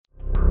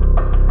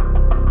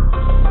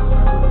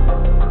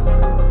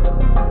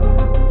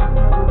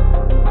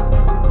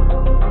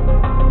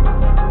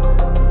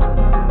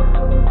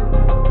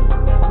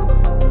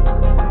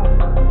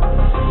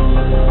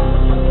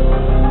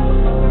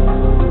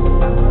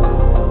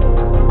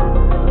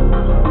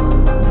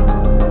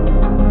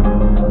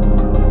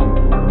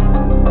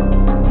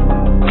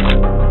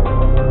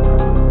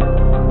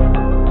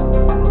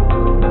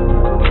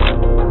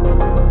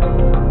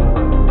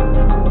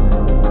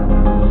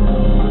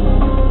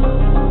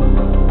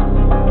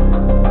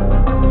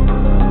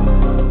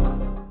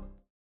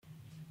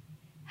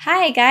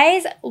Hi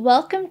guys,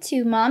 welcome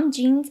to Mom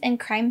Jeans and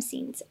Crime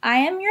Scenes. I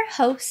am your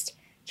host,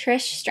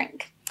 Trish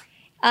Strink.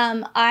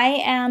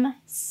 I am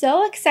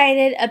so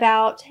excited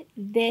about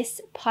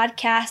this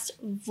podcast,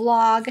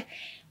 vlog,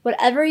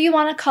 whatever you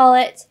want to call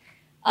it,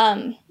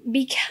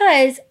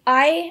 because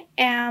I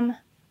am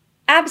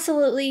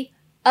absolutely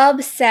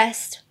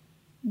obsessed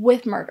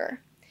with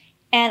murder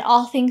and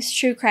all things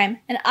true crime.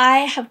 And I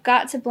have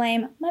got to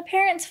blame my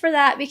parents for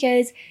that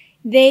because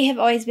they have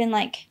always been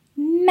like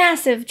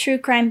massive true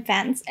crime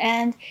fans.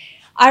 And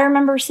I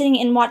remember sitting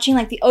and watching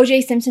like the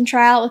O.J. Simpson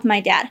trial with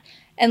my dad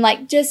and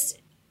like just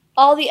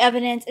all the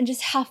evidence and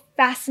just how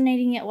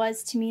fascinating it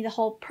was to me, the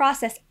whole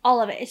process,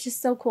 all of it. It's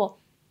just so cool.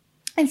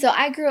 And so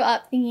I grew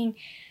up thinking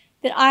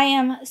that I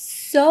am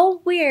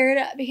so weird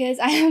because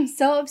I am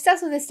so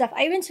obsessed with this stuff.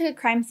 I even took a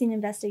crime scene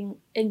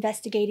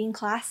investigating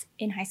class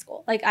in high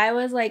school. Like I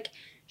was like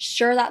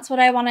sure that's what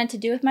I wanted to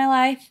do with my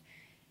life.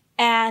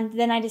 And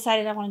then I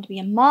decided I wanted to be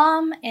a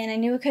mom, and I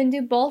knew I couldn't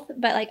do both,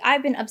 but like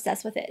I've been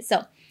obsessed with it.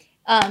 So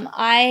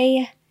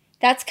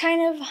that's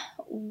kind of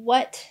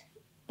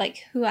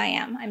who I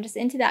am. I'm just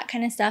into that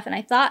kind of stuff, and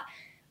I thought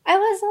I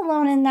was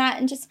alone in that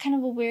and just kind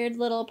of a weird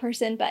little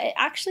person, but it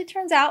actually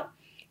turns out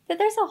that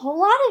there's a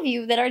whole lot of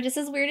you that are just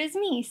as weird as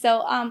me.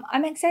 So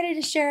I'm excited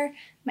to share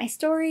my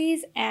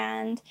stories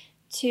and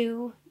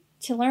to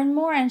learn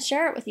more and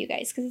share it with you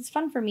guys because it's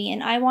fun for me,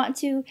 and I want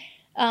to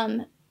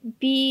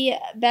be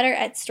better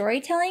at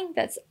storytelling.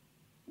 That's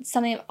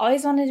something I've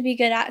always wanted to be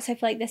good at, so I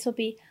feel like this will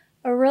be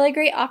a really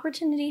great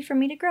opportunity for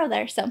me to grow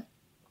there. So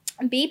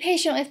be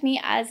patient with me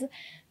as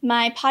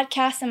my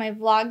podcast and my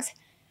vlogs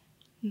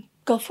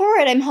go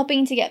forward. I'm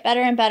hoping to get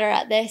better and better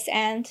at this,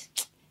 and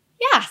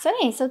yeah,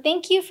 so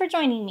thank you for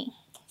joining me.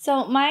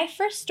 So my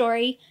first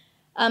story,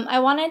 I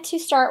wanted to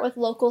start with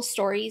local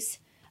stories.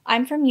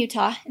 I'm from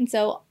Utah, and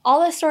so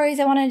all the stories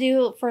I want to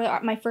do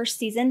for my first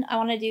season, I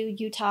want to do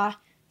Utah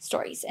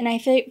stories. And I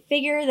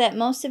figure that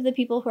most of the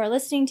people who are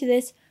listening to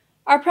this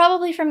are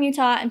probably from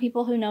Utah and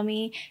people who know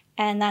me,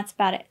 and that's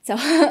about it. So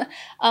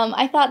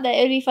I thought that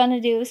it would be fun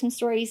to do some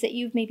stories that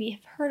you maybe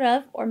have heard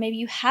of or maybe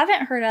you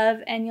haven't heard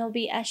of, and you'll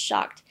be as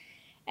shocked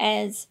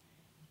as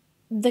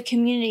the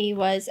community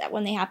was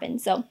when they happened.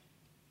 So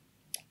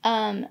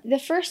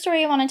the first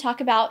story I want to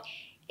talk about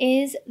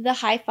is the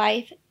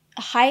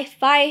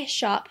Hi-Fi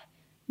Shop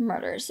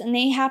murders, and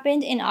they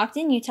happened in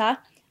Ogden, Utah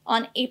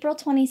on April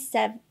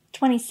 22nd,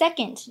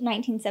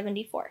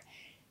 1974.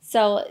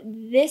 So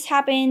this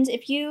happened,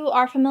 if you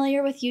are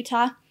familiar with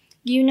Utah,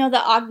 you know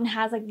that Ogden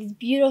has like these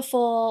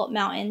beautiful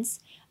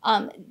mountains.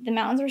 The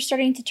mountains were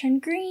starting to turn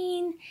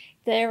green.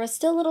 There was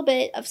still a little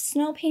bit of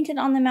snow painted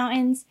on the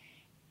mountains,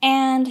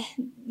 and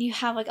you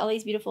have like all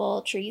these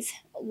beautiful trees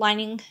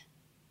lining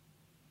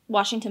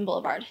Washington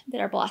Boulevard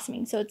that are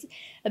blossoming. So it's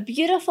a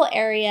beautiful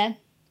area,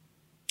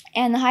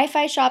 and the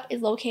Hi-Fi Shop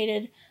is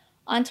located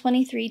on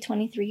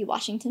 2323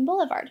 Washington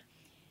Boulevard.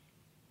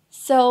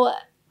 So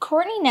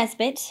Courtney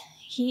Nesbitt,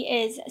 he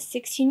is a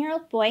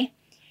 16-year-old boy.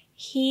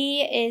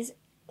 He is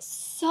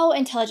so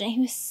intelligent.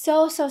 He was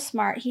so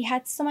smart. He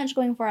had so much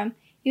going for him.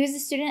 He was a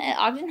student at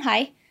Ogden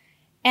High,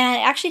 and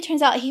it actually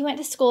turns out he went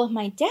to school with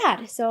my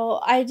dad. So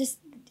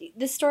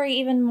this story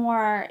even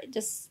more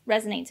just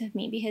resonates with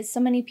me because so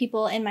many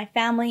people in my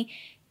family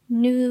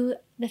knew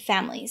the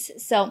families.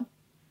 So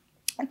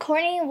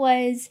Courtney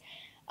was,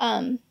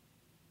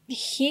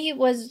 he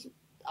was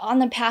on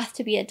the path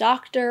to be a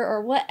doctor or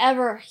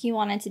whatever he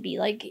wanted to be.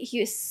 Like, he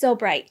was so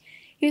bright.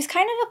 He was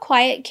kind of a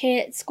quiet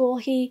kid at school.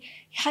 He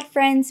had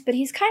friends, but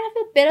he's kind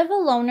of a bit of a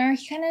loner.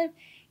 He kind of,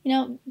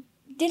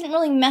 didn't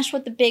really mesh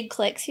with the big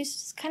cliques. He was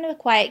just kind of a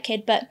quiet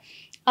kid, but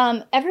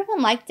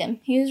everyone liked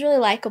him. He was really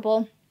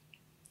likable.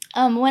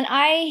 When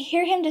I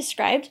hear him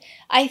described,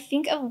 I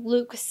think of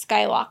Luke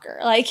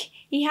Skywalker. Like,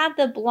 he had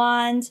the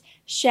blonde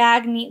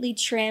shag neatly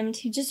trimmed.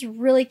 He's just a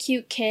really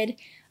cute kid.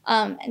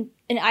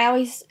 And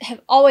I have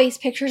always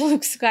pictured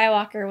Luke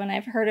Skywalker when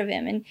I've heard of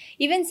him. And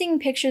even seeing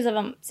pictures of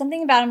him,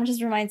 something about him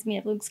just reminds me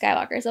of Luke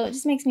Skywalker. So it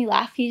just makes me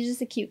laugh. He's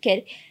just a cute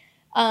kid.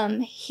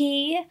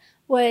 He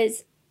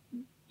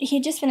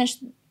just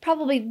finished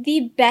probably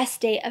the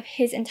best day of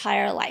his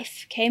entire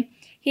life, okay?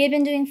 He had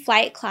been doing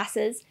flight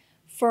classes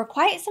for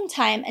quite some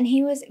time, and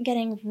he was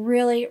getting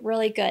really,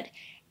 really good.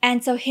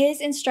 And so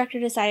his instructor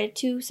decided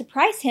to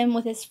surprise him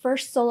with his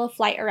first solo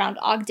flight around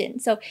Ogden.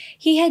 So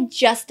he had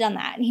just done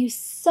that, and he was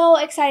so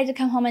excited to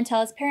come home and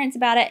tell his parents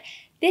about it.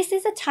 This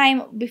is a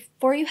time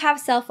before you have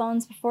cell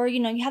phones, before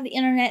you have the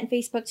internet and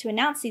Facebook to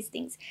announce these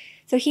things.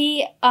 So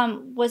he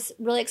was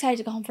really excited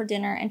to go home for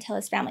dinner and tell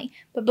his family.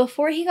 But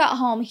before he got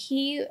home,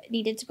 he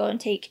needed to go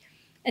and take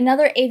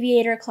another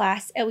aviator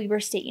class at Weber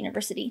State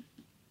University.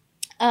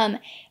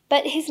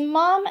 But his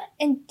mom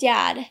and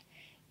dad,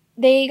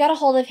 they got a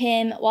hold of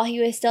him while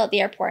he was still at the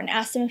airport and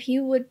asked him if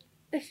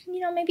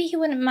maybe he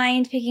wouldn't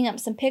mind picking up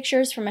some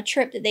pictures from a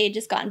trip that they had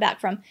just gotten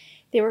back from.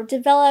 They were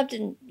developed,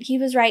 and he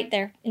was right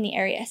there in the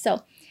area.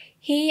 So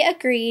he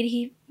agreed.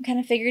 He kind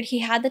of figured he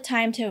had the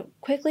time to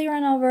quickly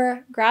run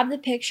over, grab the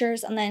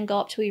pictures, and then go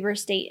up to Weber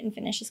State and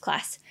finish his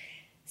class.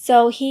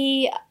 So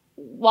he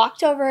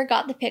walked over,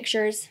 got the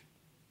pictures,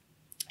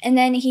 And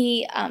then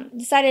he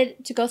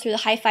decided to go through the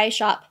hi-fi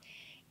shop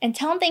and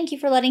tell them thank you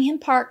for letting him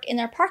park in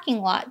their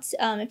parking lot.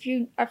 If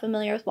you are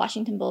familiar with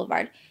Washington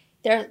Boulevard,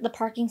 the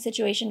parking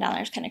situation down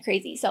there is kind of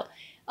crazy. So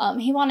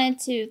he wanted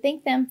to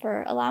thank them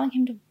for allowing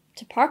him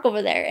to park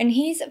over there. And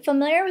he's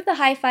familiar with the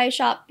hi-fi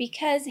shop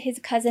because his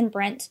cousin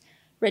Brent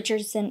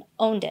Richardson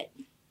owned it.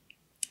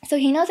 So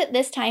he knows at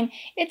this time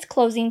it's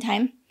closing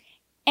time,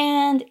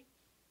 and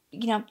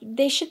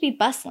they should be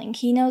bustling.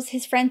 He knows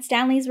his friend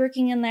Stanley's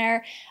working in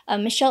there,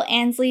 Michelle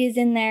Ansley is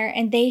in there,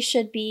 and they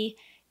should be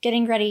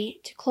getting ready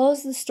to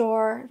close the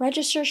store.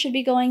 Register should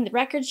be going, the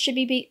records should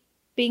be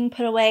being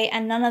put away,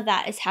 and none of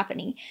that is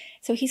happening.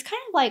 So he's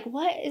kind of like,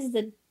 what is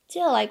the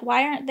deal? Like,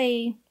 why aren't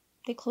they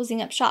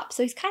closing up shop?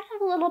 So he's kind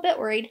of a little bit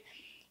worried,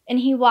 and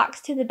he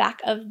walks to the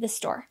back of the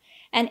store.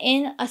 And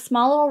in a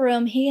small little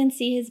room, he can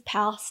see his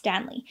pal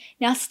Stanley.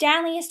 Now,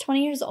 Stanley is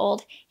 20 years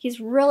old. He's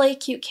really a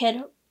cute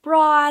kid,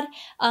 broad.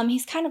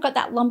 He's kind of got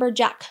that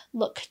lumberjack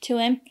look to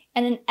him,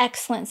 and an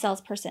excellent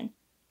salesperson.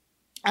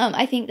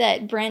 I think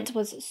that Brent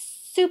was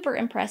super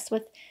impressed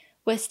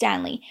with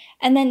Stanley.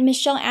 And then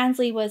Michelle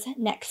Ansley was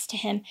next to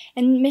him.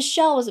 And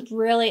Michelle was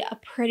really a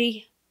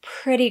pretty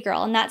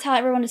girl. And that's how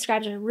everyone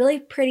describes her. Really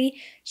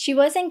pretty. She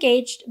was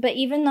engaged, but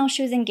even though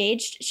she was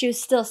engaged, she was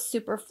still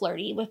super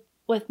flirty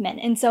with men.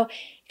 And so it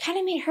kind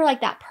of made her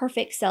like that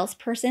perfect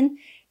salesperson.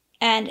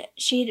 And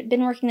she'd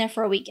been working there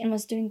for a week and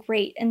was doing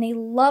great. And they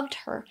loved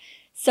her.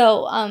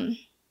 So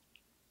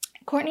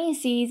Courtney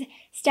sees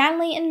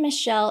Stanley and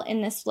Michelle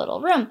in this little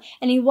room.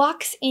 And he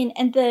walks in,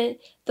 and the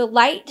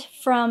light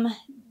from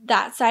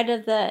that side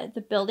of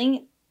the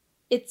building,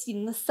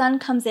 the sun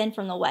comes in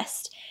from the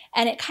west.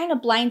 And it kind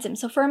of blinds him.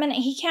 So for a minute,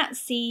 he can't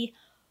see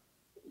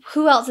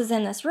who else is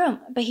in this room.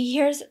 But he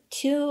hears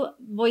two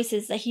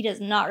voices that he does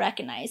not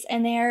recognize.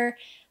 And they're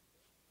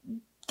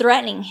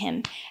threatening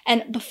him.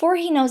 And before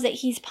he knows it,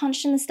 he's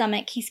punched in the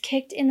stomach. He's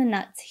kicked in the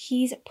nuts.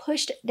 He's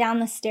pushed down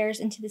the stairs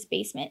into this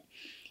basement.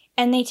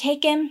 And they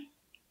take him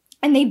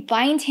and they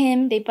bind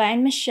him. They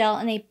bind Michelle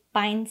and they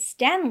bind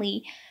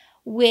Stanley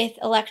with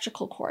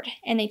electrical cord.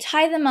 And they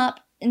tie them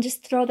up and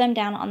just throw them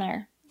down on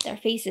their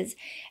faces.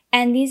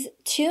 And these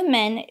two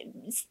men,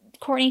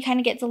 Courtney kind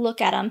of gets a look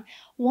at them.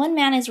 One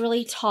man is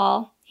really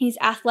tall. He's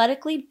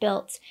athletically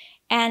built,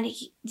 and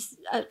he's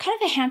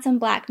kind of a handsome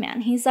black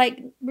man. He's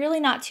like really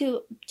not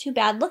too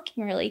bad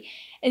looking, really.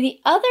 And the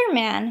other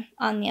man,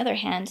 on the other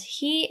hand,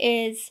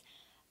 he is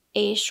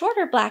a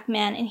shorter black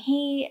man, and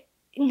he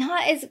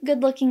not as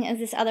good looking as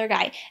this other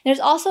guy. There's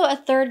also a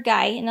third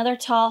guy, another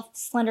tall,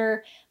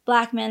 slender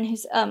black man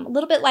who's a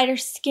little bit lighter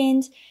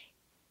skinned,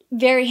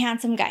 very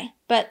handsome guy.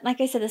 But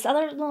like I said, this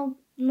other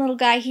little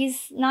guy,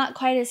 he's not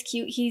quite as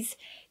cute. He's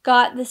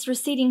got this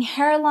receding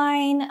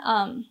hairline.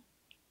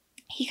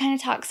 He kind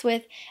of talks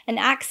with an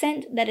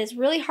accent that is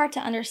really hard to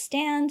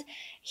understand.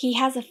 He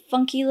has a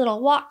funky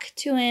little walk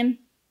to him,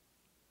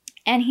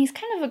 and he's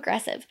kind of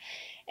aggressive.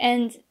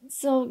 And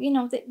so,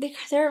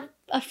 they're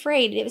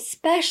afraid,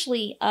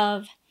 especially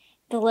of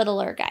the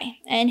littler guy.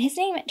 And his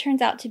name, it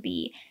turns out to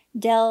be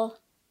Del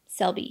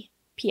Selby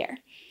Pierre.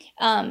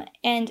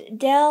 And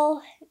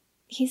Del,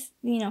 he's,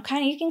 you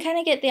can kind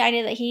of get the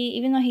idea that he,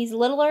 even though he's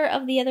littler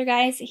of the other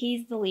guys,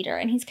 he's the leader.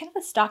 And he's kind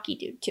of a stocky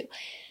dude, too.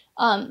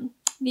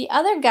 The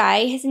other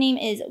guy, his name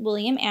is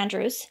William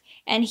Andrews,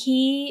 and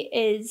he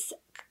is,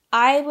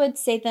 I would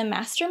say, the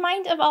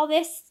mastermind of all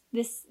this.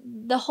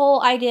 The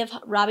whole idea of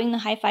robbing the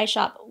hi-fi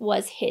shop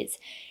was his.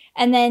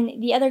 And then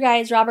the other guy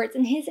is Roberts,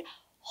 and his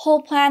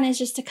whole plan is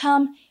just to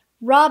come,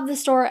 rob the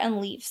store,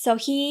 and leave. So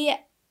he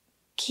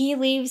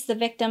leaves the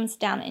victims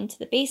down into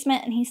the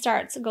basement, and he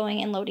starts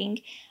going and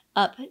loading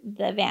up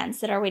the vans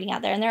that are waiting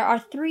out there. And there are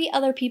 3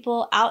 other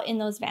people out in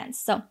those vans.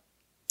 So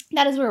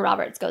that is where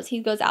Roberts goes.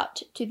 He goes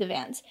out to the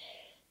vans.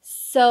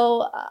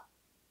 So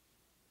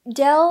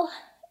Del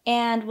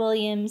and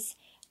William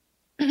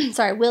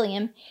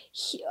Andrews,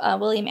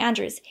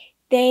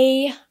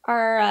 they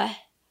are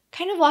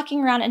kind of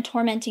walking around and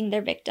tormenting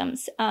their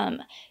victims.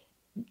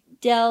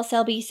 Del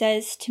Selby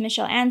says to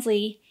Michelle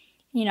Ansley,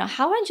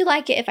 how would you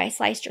like it if I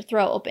sliced your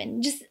throat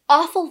open? Just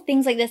awful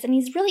things like this. And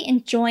he's really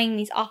enjoying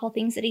these awful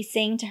things that he's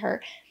saying to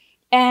her.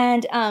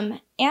 And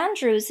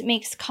Andrews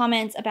makes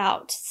comments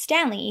about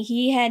Stanley.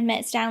 He had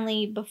met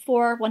Stanley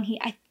before when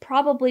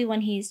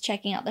he's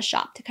checking out the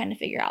shop to kind of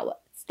figure out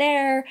what's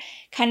there,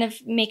 kind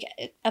of make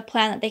a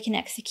plan that they can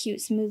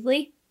execute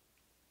smoothly.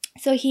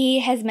 So he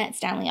has met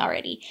Stanley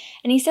already.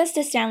 And he says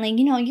to Stanley,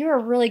 you're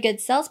a really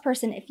good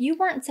salesperson. If you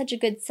weren't such a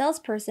good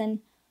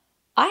salesperson,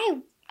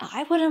 I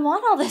wouldn't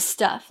want all this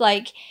stuff.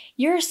 Like,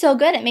 you're so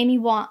good, it made me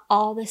want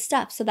all this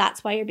stuff. So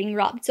that's why you're being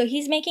robbed. So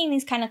he's making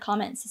these kind of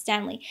comments to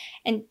Stanley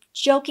and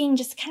joking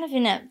just kind of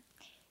in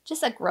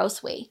a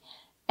gross way.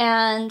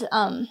 And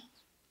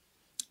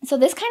so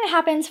this kind of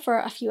happens for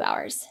a few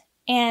hours.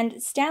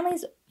 And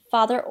Stanley's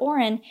father,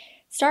 Orrin,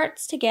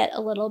 starts to get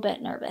a little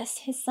bit nervous.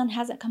 His son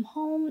hasn't come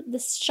home. The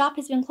shop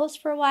has been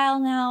closed for a while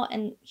now,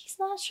 and he's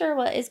not sure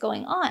what is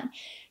going on.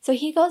 So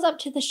he goes up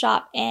to the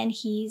shop, and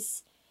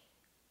he's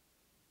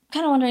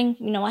kind of wondering,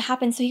 what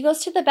happened. So he goes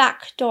to the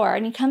back door,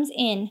 and he comes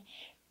in,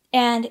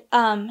 And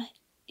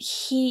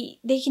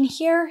they can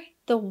hear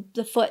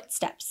the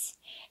footsteps.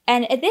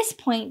 And at this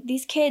point,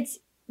 these kids,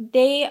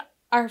 they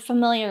are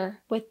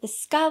familiar with the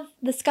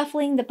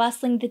scuffling, the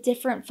bustling, the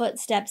different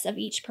footsteps of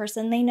each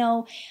person. They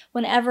know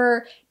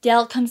whenever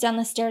Dale comes down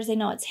the stairs, they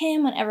know it's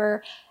him.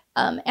 Whenever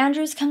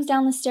Andrews comes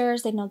down the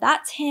stairs, they know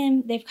that's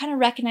him. They've kind of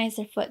recognized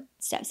their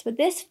footsteps. But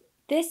this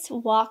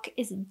walk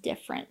is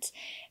different.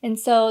 And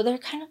so they're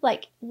kind of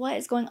like, what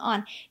is going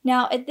on?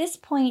 Now, at this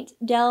point,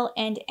 Dell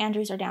and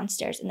Andrews are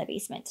downstairs in the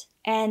basement,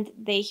 and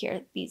they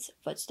hear these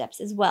footsteps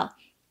as well.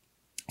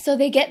 So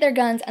they get their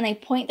guns, and they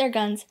point their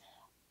guns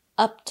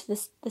up to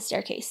the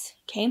staircase,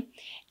 okay?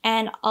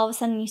 And all of a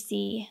sudden, you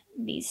see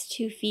these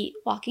 2 feet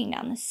walking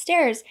down the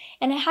stairs,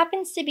 and it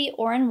happens to be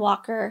Orrin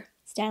Walker,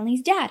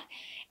 Stanley's dad.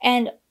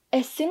 And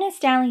as soon as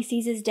Stanley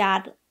sees his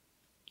dad,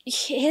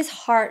 his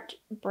heart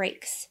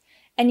breaks.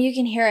 And you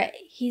can hear it.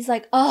 He's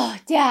like, oh,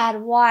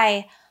 Dad,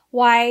 why?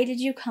 Why did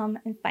you come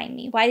and find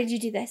me? Why did you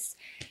do this?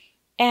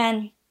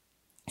 And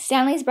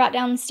Stanley's brought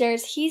down the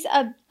stairs. He's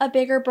a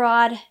bigger,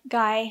 broad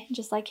guy,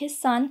 just like his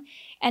son.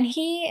 And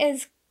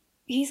he's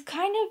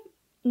kind of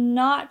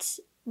not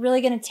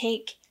really going to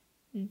take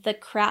the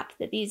crap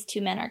that these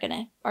 2 men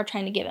are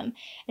trying to give him.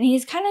 And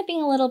he's kind of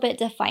being a little bit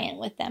defiant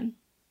with them.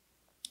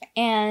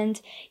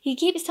 And he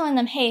keeps telling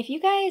them, hey, if you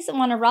guys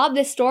want to rob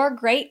this store,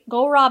 great,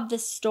 go rob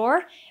this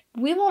store.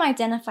 We won't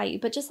identify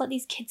you, but just let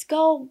these kids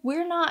go.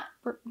 We're not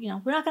going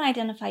to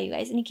identify you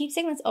guys. And he keeps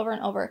saying this over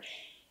and over.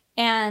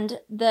 And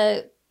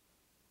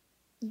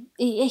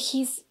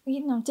he's,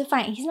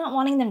 defiant. He's not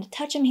wanting them to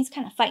touch him. He's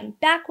kind of fighting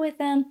back with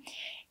them.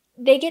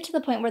 They get to the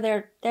point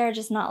where they're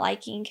just not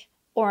liking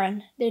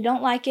Orrin. They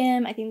don't like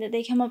him. I think that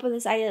they come up with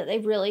this idea that they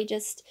really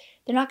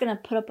they're not going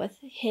to put up with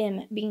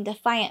him being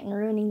defiant and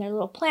ruining their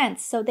little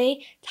plans. So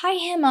they tie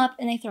him up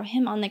and they throw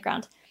him on the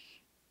ground.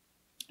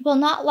 Well,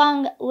 not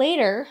long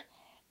later,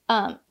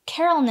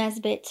 Carol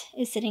Nesbitt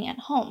is sitting at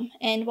home,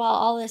 and while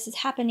all this is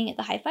happening at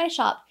the hi-fi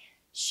shop,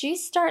 she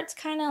starts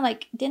kind of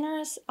like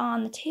dinner's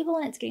on the table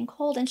and it's getting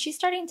cold, and she's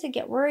starting to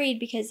get worried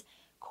because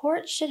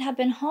Court should have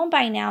been home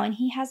by now and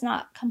he has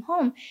not come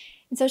home.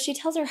 And so she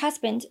tells her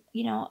husband,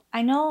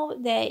 I know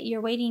that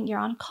you're waiting, you're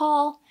on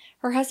call.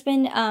 Her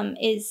husband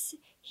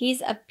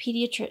he's a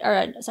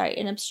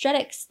an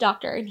obstetrics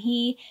doctor, and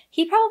he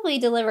probably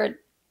delivered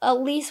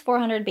at least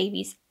 400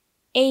 babies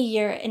a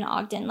year in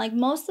Ogden. Like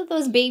most of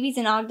those babies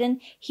in Ogden,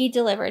 he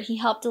delivered. He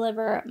helped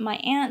deliver my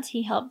aunt.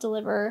 He helped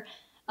deliver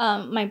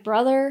my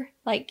brother.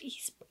 Like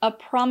he's a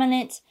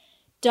prominent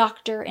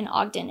doctor in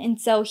Ogden. And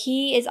so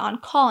he is on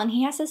call and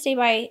he has to stay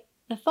by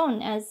the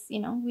phone, as we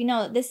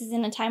know that this is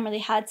in a time where they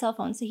had cell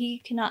phones, so he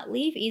cannot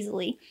leave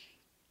easily.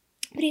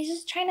 But he's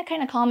just trying to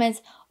kind of calm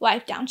his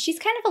wife down. She's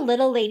kind of a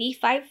little lady,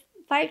 5'2",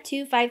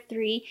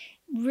 5'3",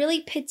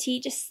 really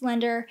petite, just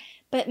slender.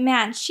 But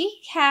man,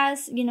 she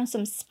has,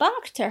 some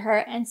spunk to her.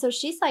 And so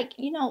she's like,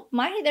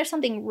 there's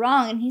something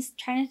wrong. And he's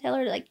trying to tell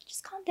her, like,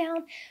 just calm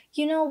down.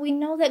 We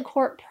know that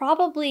Court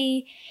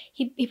probably,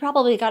 he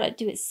probably got to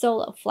do his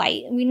solo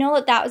flight. We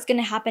know that was going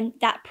to happen.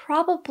 That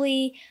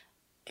probably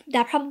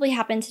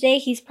happened today.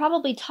 He's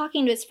probably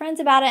talking to his friends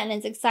about it and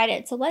is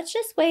excited. So let's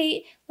just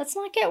wait. Let's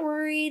not get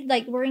worried.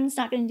 Like, worrying's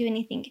not going to do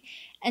anything.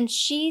 And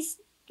she's,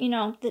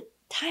 the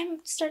time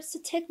starts to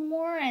tick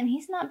more and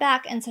he's not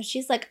back. And so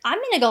she's like, I'm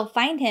going to go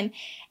find him.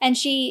 And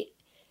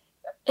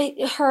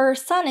her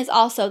son is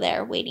also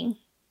there waiting.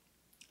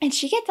 And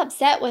she gets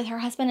upset with her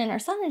husband and her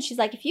son. And she's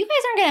like, if you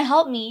guys aren't going to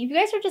help me, if you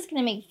guys are just going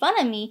to make fun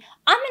of me,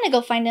 I'm going to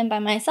go find him by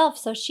myself.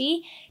 So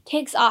she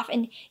takes off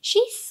and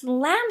she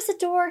slams the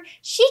door.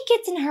 She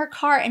gets in her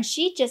car and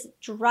she just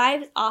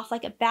drives off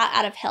like a bat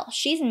out of hell.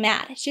 She's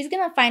mad. She's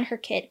going to find her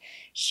kid.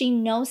 She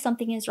knows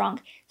something is wrong.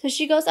 So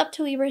she goes up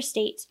to Weber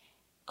State.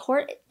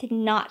 Court did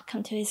not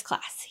come to his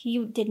class.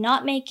 He did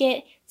not make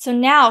it. So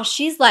now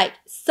she's like,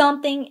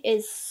 something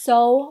is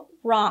so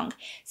wrong.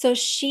 So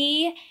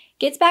she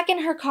gets back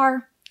in her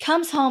car,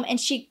 comes home,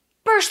 and she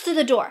bursts through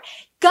the door.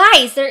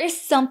 Guys, there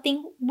is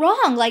something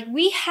wrong. Like,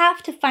 we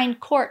have to find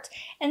Court.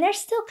 And they're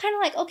still kind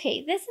of like,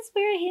 okay, this is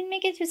weird. He didn't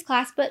make it to his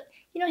class, but,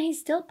 he's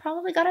still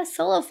probably got a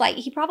solo flight.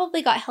 He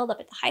probably got held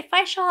up at the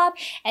hi-fi shop,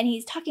 and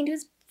he's talking to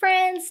his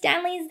friends.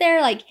 Stanley's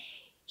there. Like,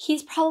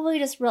 he's probably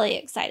just really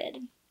excited.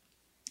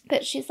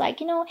 But she's like,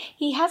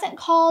 he hasn't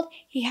called.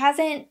 He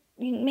hasn't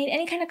made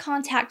any kind of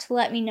contact to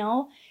let me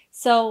know.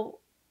 So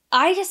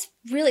I just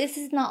really, this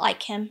is not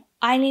like him.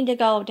 I need to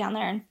go down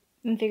there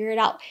and figure it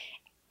out.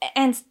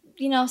 And,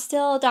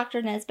 still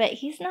Dr. Nesbitt,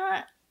 he's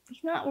not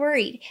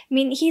worried. I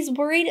mean, he's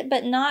worried,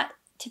 but not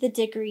to the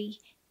degree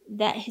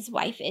that his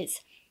wife is.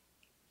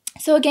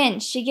 So again,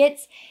 she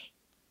gets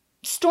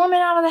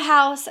storming out of the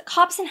house,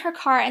 hops in her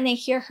car, and they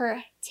hear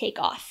her take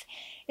off.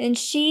 And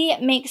she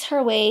makes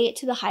her way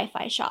to the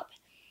hi-fi shop.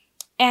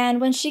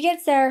 And when she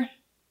gets there,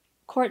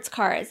 Court's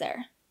car is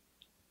there.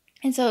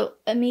 And so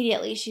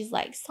immediately she's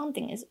like,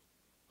 something is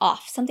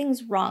off.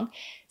 Something's wrong.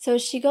 So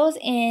she goes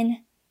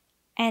in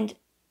and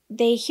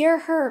they hear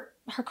her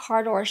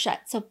car door shut.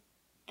 So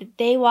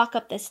they walk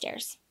up the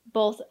stairs.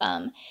 Both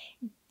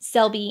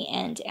Selby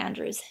and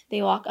Andrews.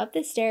 They walk up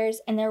the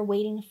stairs and they're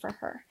waiting for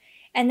her.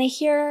 And they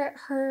hear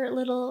her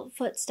little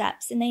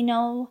footsteps and they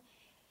know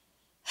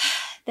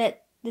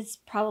that it's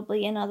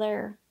probably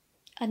another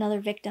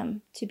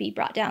victim to be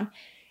brought down.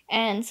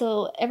 And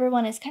so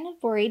everyone is kind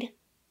of worried.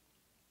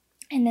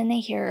 And then they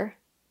hear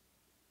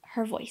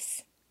her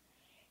voice.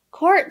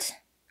 Court!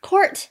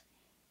 Court!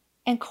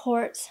 And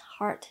Court's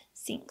heart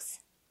sinks.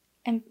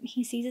 And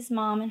he sees his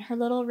mom in her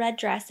little red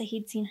dress that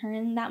he'd seen her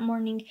in that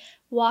morning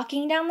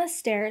walking down the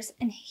stairs,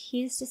 and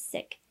he's just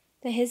sick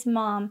that his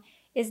mom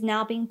is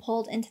now being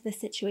pulled into the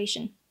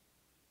situation.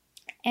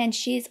 And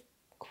she's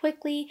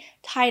quickly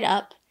tied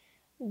up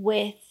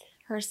with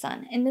her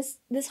son. And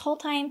this whole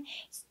time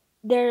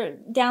they're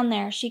down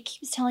there, she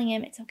keeps telling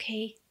him, it's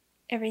okay.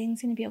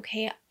 Everything's going to be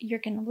okay. You're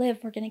going to live.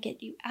 We're going to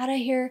get you out of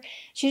here.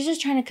 She's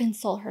just trying to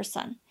console her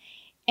son.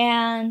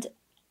 And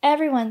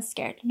everyone's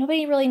scared.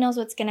 Nobody really knows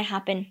what's going to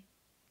happen.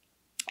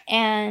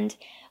 And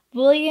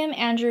William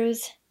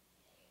Andrews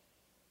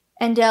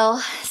and Dale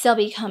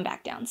Selby come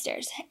back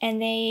downstairs.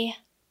 And they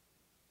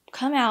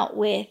come out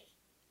with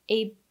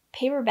a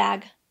paper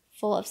bag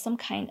full of some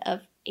kind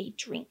of a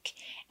drink.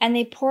 And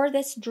they pour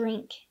this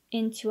drink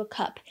into a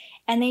cup.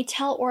 And they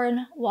tell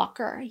Orrin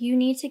Walker, you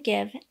need to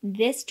give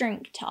this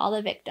drink to all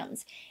the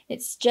victims.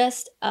 It's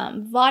just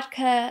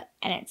vodka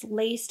and it's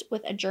laced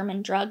with a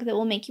German drug that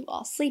will make you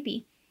all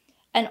sleepy.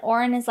 And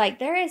Orrin is like,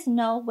 there is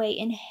no way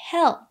in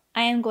hell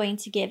I am going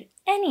to give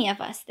any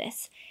of us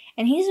this.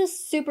 And he's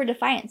just super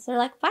defiant. So they're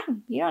like,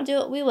 fine, you don't do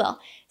it, we will.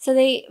 So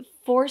they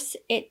force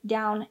it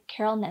down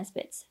Carol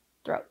Nesbitt's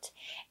throat.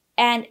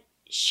 And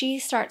she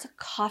starts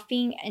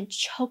coughing and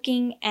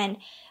choking and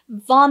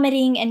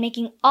vomiting and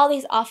making all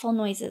these awful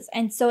noises.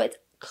 And so it's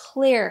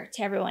clear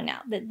to everyone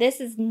now that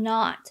this is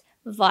not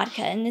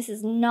vodka and this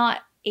is not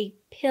a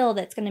pill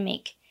that's going to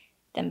make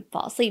them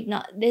fall asleep.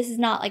 This is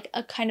not like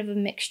a kind of a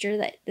mixture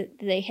that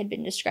they had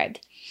been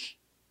described.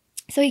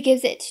 So he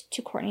gives it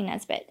to Courtney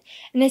Nesbitt.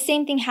 And the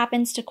same thing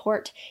happens to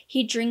Court.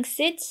 He drinks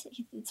it,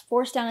 it's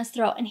forced down his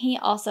throat, and he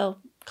also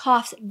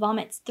coughs,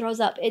 vomits, throws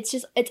up. It's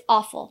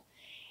awful.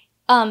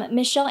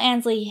 Michelle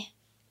Ansley,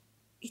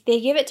 they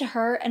give it to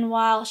her, and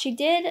while she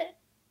did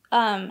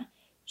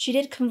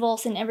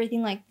convulse and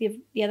everything like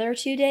the other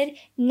two did,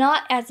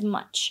 not as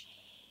much.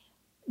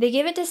 They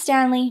give it to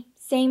Stanley,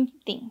 same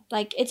thing.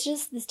 Like, it's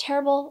just this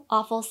terrible,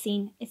 awful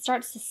scene. It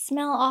starts to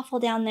smell awful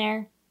down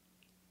there.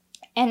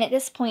 And at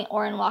this point,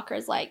 Orrin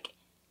Walker's like,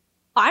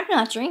 I'm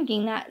not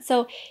drinking that.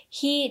 So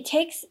he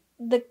takes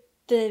the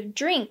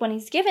drink when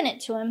he's given it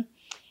to him,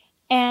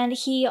 and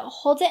he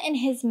holds it in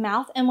his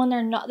mouth. And when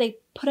they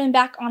put him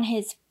back on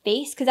his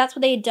face, because that's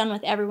what they had done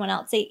with everyone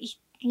else. They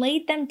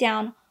laid them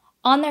down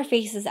on their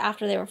faces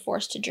after they were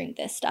forced to drink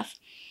this stuff.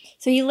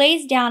 So he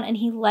lays down and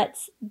he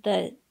lets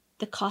the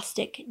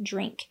caustic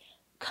drink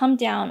come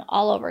down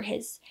all over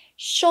his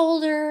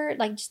shoulder,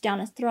 like just down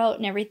his throat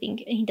and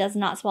everything. And he does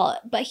not swallow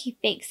it, but he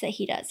fakes that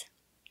he does.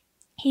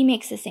 He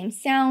makes the same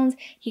sounds.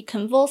 He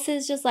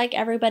convulses just like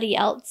everybody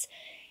else.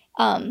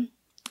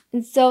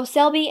 And so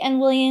Selby and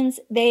Williams,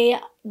 they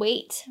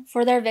wait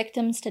for their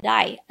victims to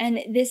die. And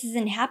this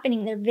isn't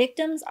happening. Their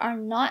victims are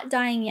not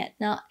dying yet.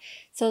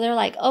 So they're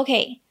like,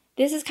 okay,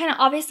 this is kind of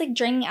obviously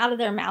draining out of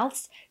their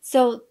mouths.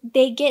 So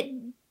they get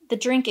the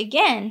drink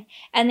again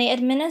and they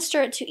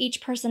administer it to each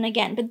person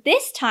again. But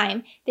this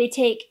time they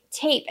take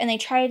tape and they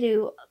try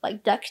to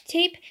like duct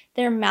tape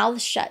their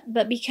mouths shut.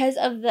 But because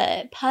of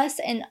the pus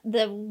and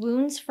the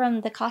wounds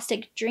from the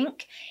caustic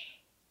drink,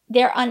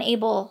 they're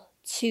unable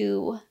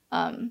to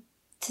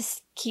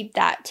keep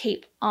that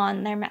tape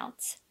on their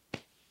mouths.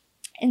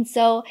 And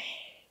so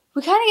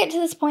we kind of get to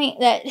this point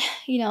that,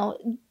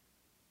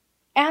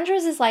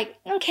 Andrews is like,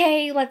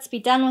 okay, let's be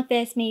done with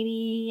this.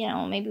 Maybe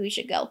we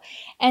should go.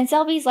 And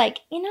Selby's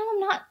like, I'm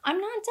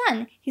not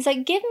done. He's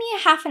like, give me a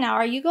half an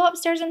hour. You go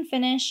upstairs and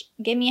finish.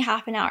 Give me a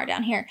half an hour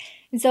down here.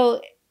 And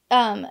so,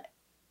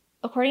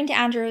 according to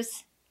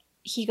Andrews,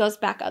 he goes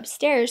back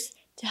upstairs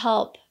to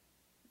help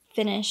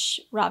finish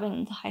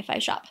robbing the hi-fi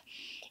shop.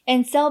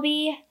 And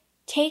Selby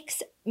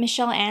takes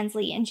Michelle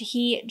Ansley and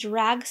he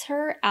drags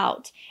her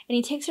out and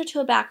he takes her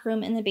to a back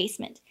room in the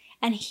basement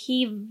and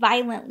he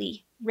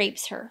violently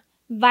rapes her.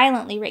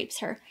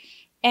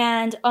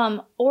 And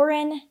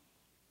Orrin,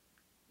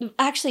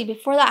 actually,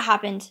 before that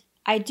happened,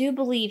 I do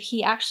believe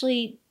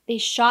they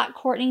shot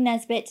Courtney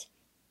Nesbitt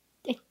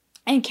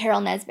and Carol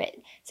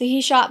Nesbitt. So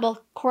he shot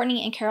both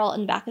Courtney and Carol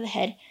in the back of the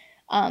head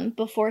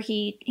before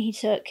he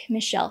took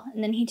Michelle.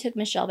 And then he took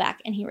Michelle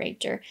back and he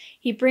raped her.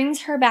 He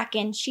brings her back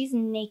in. She's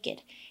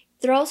naked.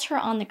 Throws her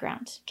on the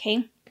ground,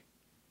 okay?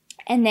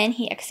 And then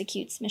he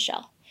executes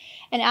Michelle.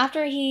 And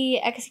after he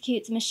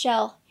executes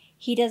Michelle,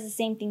 he does the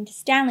same thing to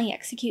Stanley. He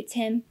executes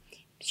him,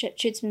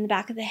 shoots him in the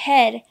back of the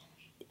head,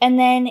 and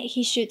then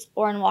he shoots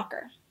Orrin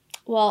Walker.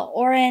 Well,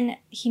 Orrin,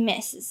 he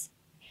misses.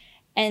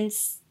 And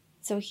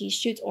so he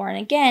shoots Orrin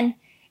again,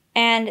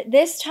 and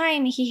this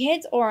time he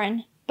hits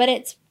Orrin, but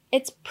it's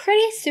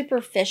pretty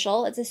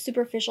superficial. It's a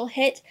superficial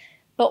hit,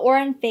 but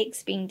Orrin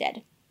fakes being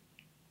dead.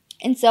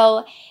 And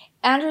so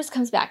Andrews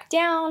comes back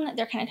down.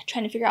 They're kind of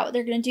trying to figure out what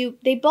they're going to do.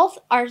 They both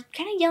are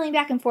kind of yelling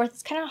back and forth.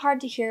 It's kind of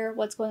hard to hear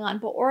what's going on,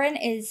 but Oren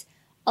is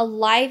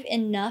alive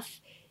enough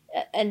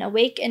and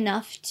awake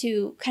enough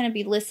to kind of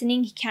be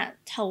listening. He can't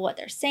tell what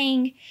they're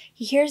saying.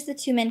 He hears the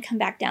two men come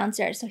back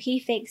downstairs, so he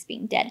fakes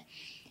being dead.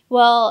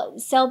 Well,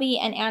 Selby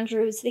and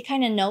Andrews, they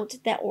kind of note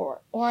that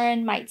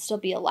Oren might still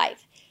be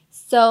alive.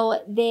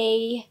 So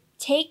they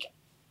take,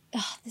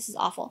 this is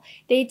awful.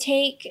 They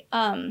take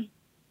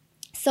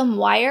some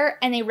wire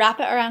and they wrap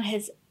it around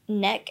his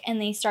neck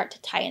and they start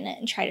to tighten it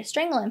and try to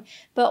strangle him.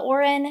 But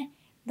Oren,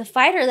 the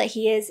fighter that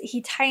he is, he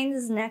tightens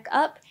his neck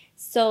up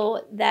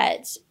so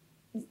that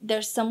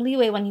there's some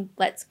leeway when he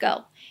lets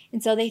go.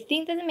 And so they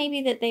think that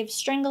maybe that they've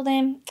strangled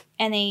him,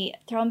 and they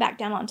throw him back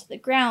down onto the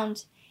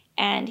ground,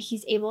 and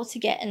he's able to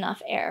get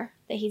enough air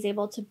that he's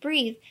able to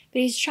breathe,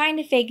 but he's trying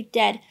to fake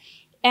dead.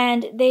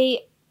 And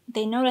they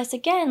notice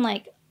again,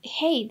 like,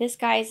 hey, this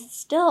guy's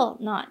still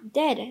not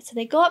dead. So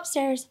they go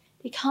upstairs,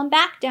 they come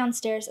back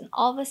downstairs, and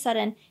all of a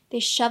sudden they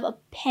shove a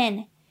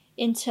pin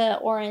into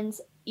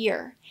Oren's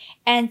ear,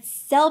 and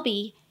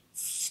Selby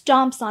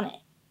stomps on it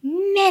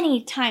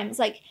many times.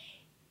 Like,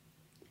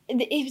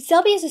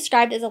 Selby is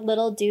described as a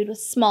little dude with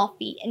small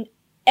feet, and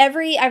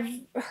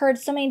I've heard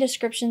so many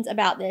descriptions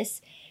about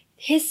this.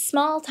 His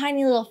small,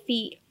 tiny little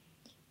feet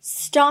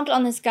stomped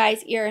on this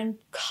guy's ear and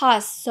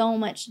caused so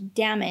much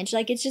damage.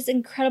 Like, it's just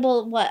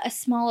incredible what a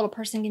small little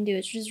person can do.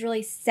 It's just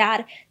really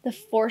sad, the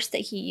force that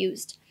he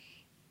used.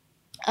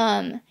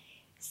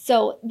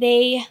 So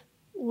they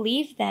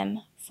leave them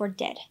for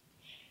dead.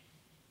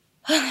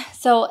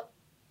 So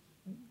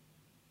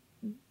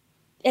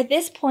at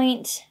this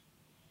point,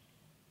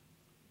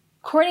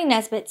 Courtney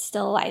Nesbitt's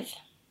still alive.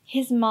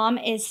 His mom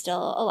is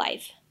still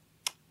alive.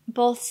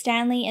 Both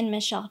Stanley and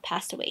Michelle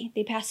passed away.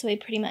 They passed away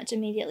pretty much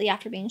immediately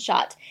after being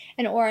shot.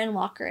 And Oren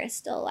Walker is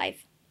still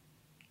alive.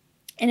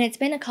 And it's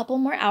been a couple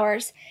more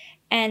hours,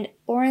 and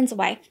Oren's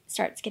wife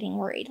starts getting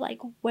worried. Like,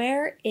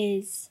 where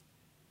is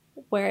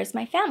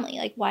my family?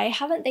 Like, why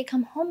haven't they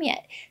come home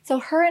yet? So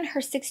her and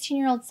her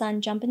 16-year-old son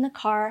jump in the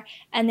car,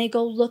 and they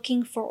go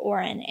looking for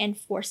Oren and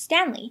for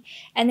Stanley.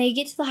 And they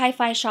get to the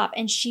hi-fi shop,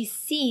 and she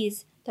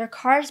sees their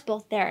cars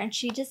both there, and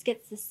she just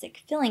gets this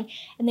sick feeling.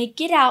 And they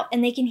get out,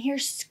 and they can hear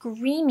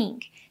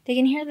screaming. They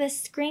can hear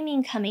this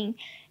screaming coming,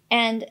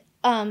 and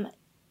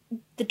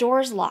the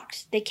door's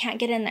locked. They can't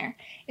get in there.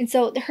 And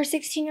so her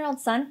 16-year-old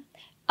son,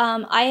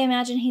 I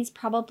imagine he's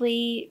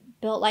probably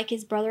built like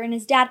his brother and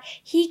his dad.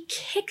 He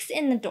kicks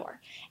in the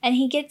door, and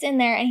he gets in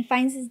there, and he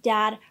finds his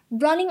dad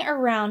running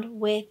around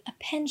with a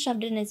pin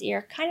shoved in his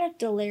ear, kind of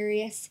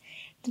delirious.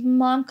 The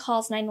mom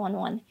calls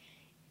 911.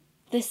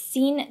 The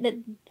scene that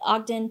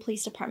Ogden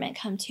Police Department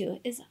come to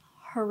is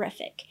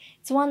horrific.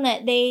 It's one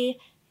that they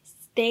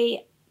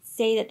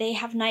say that they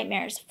have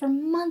nightmares for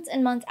months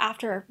and months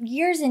after,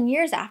 years and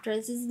years after.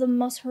 This is the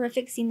most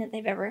horrific scene that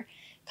they've ever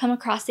come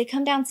across. They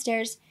come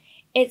downstairs.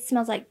 It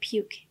smells like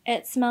puke.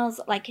 It smells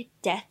like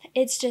death.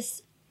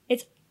 It's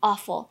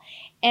awful.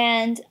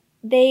 And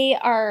they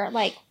are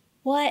like,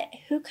 what?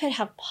 Who could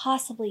have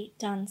possibly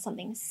done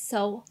something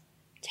so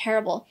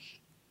terrible?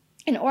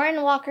 And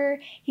Oren Walker,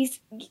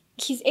 he's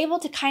able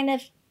to kind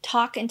of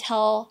talk and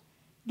tell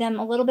them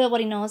a little bit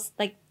what he knows,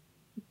 like,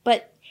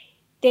 but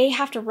they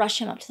have to rush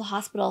him up to the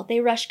hospital.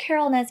 They rush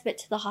Carol Nesbitt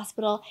to the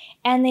hospital,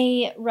 and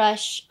they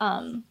rush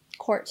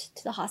Court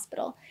to the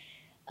hospital.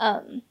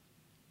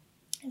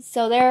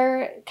 So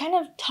they're kind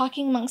of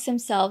talking amongst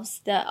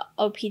themselves, the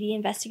OPD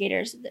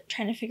investigators,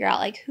 trying to figure out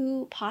like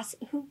who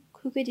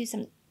could do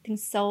something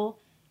so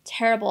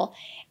terrible.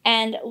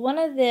 And one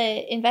of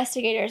the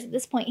investigators at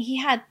this point, he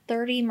had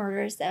 30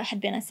 murders that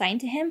had been assigned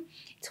to him.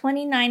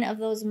 29 of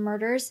those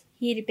murders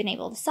he had been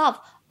able to solve.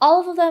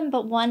 All of them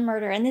but one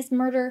murder. And this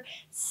murder,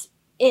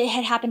 it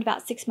had happened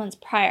about 6 months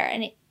prior,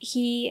 and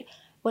he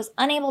was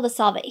unable to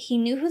solve it. He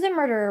knew who the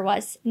murderer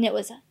was, and it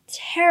was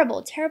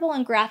terrible, terrible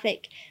and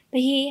graphic,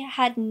 but he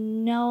had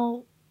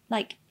no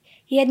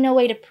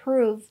way to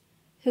prove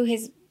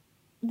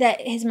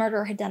that his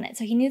murderer had done it.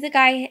 So he knew the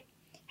guy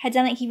had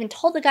done it. He even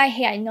told the guy,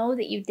 hey, I know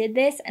that you did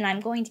this, and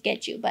I'm going to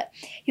get you. But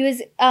he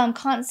was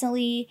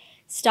constantly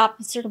stopped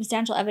with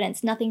circumstantial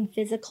evidence, nothing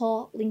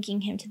physical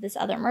linking him to this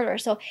other murder.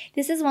 So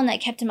this is one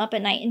that kept him up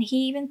at night. And he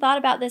even thought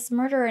about this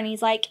murderer, and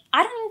he's like,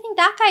 I don't even think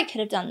that guy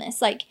could have done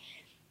this. Like,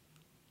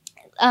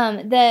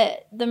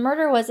 the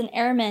murder was an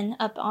airman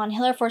up on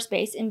Hill Air Force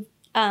Base, and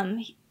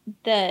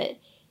the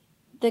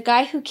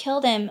guy who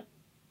killed him,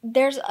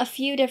 there's a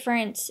few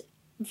different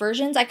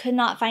versions. I could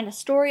not find a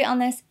story on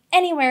this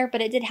anywhere,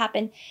 but it did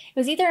happen. It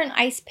was either an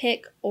ice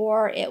pick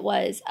or it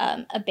was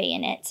a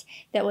bayonet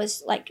that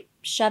was like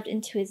shoved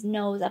into his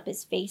nose, up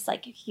his face.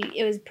 Like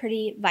it was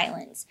pretty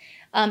violent.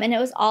 And it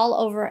was all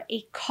over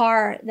a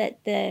car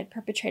that the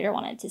perpetrator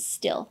wanted to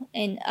steal,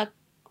 in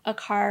a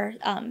car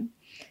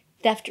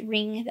theft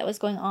ring that was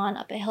going on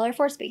up at Hill Air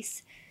Force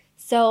Base.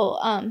 So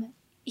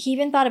he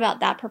even thought about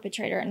that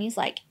perpetrator, and he's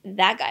like,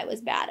 that guy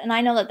was bad. And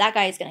I know that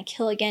guy is going to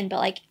kill again, but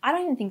like, I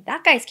don't even think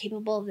that guy's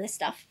capable of this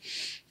stuff.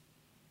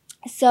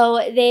 So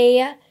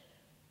they're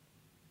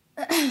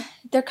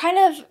kind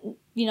of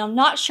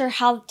not sure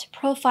how to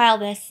profile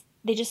this.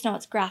 They just know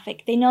it's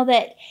graphic. They know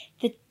that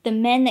the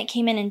men that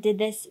came in and did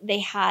this,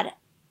 they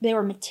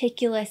were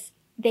meticulous.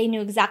 They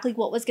knew exactly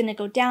what was going to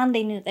go down.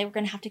 They knew that they were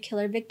going to have to kill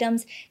their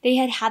victims. They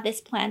had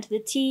this plan to the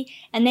T,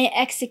 and they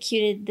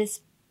executed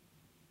this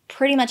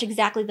pretty much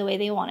exactly the way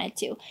they wanted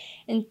to.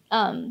 And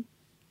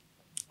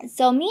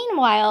so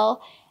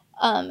meanwhile,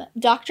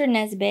 Dr.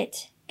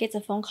 Nesbitt gets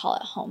a phone call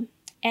at home.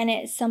 And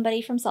it's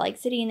somebody from Salt Lake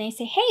City, and they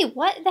say, "Hey,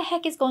 what the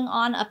heck is going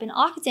on up in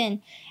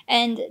Ogden?"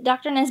 And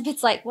Dr.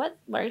 Nesbitt's like, What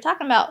are you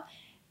talking about?"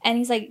 And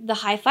he's like, "The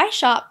hi-fi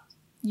shop,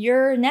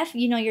 your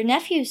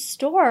nephew's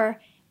store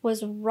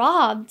was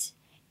robbed,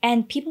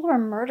 and people were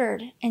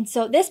murdered." And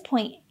so at this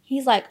point,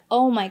 he's like,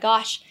 "Oh my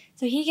gosh."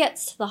 So he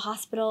gets to the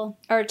hospital,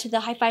 or to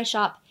the hi-fi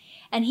shop,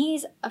 and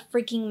he's a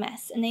freaking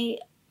mess. And they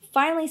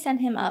finally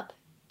send him up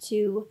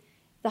to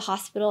the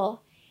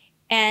hospital,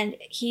 and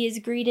he is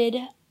greeted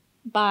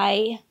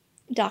by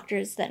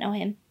doctors that know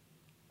him,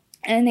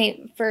 and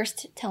they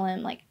first tell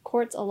him, like,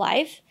 Court's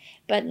alive,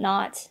 but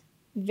not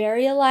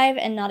very alive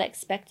and not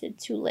expected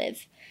to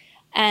live,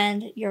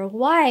 and your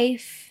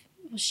wife,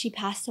 she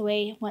passed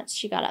away once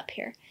she got up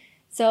here.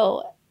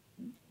 So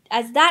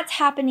as that's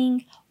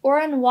happening,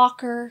 Orrin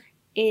Walker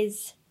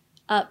is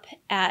up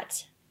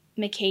at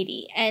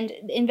McCady, and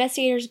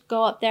investigators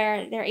go up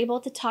there. They're able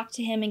to talk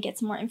to him and get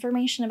some more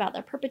information about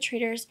the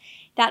perpetrators.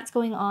 That's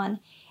going on.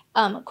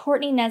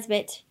 Courtney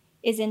Nesbitt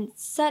is in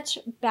such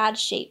bad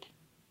shape.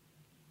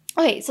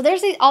 Okay, so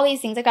there's all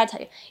these things I gotta tell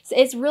you. So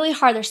it's really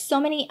hard. There's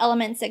so many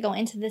elements that go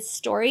into this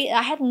story.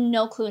 I had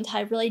no clue until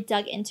I really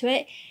dug into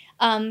it.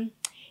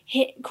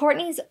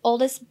 Courtney's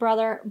oldest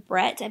brother,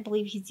 Brett, I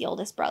believe he's the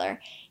oldest brother,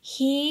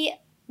 he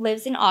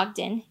lives in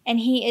Ogden,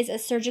 and he is a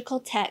surgical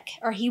tech,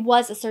 or he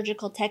was a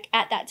surgical tech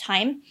at that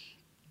time.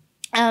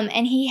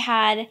 And he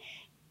had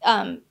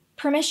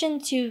permission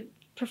to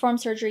perform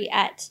surgery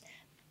at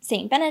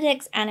St.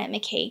 Benedict's and at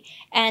McKay.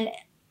 And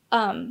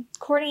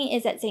Courtney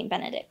is at St.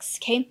 Benedict's,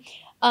 okay?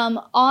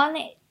 On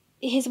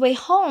his way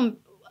home,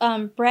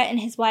 Brett and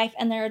his wife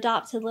and their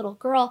adopted little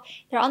girl,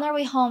 they're on their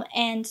way home,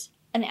 and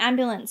an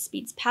ambulance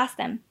speeds past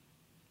them.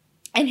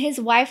 And his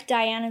wife,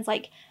 Diane, is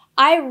like,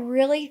 "I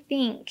really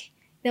think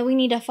that we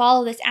need to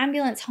follow this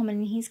ambulance home."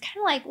 And he's kind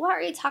of like, "What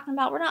are you talking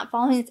about? We're not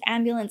following this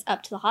ambulance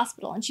up to the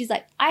hospital." And she's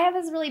like, "I have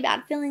this really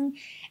bad feeling."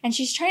 And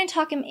she's trying to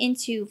talk him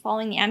into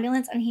following the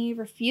ambulance, and he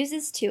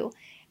refuses to.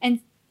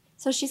 And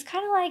so she's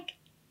kind of like,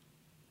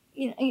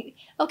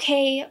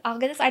 "Okay, I'll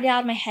get this idea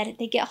out of my head."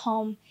 They get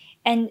home,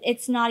 and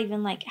it's not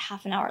even like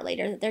half an hour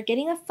later that they're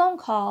getting a phone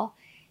call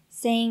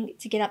saying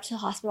to get up to the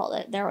hospital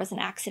that there was an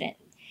accident.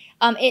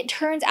 It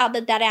turns out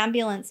that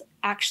ambulance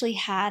actually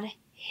had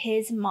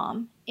his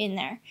mom in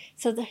there.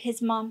 So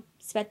his mom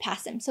sped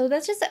past him. So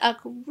that's just a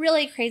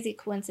really crazy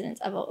coincidence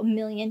of a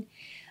million.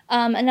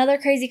 Another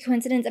crazy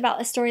coincidence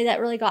about a story that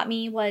really got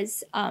me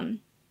was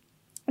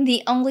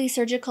the only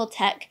surgical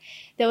tech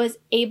that was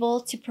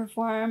able to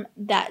perform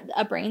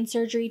a brain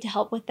surgery to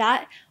help with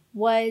that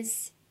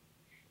was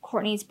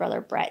Courtney's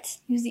brother, Brett.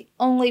 He was the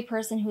only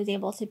person who was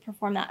able to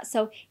perform that.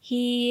 So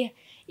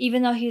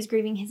even though he was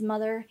grieving his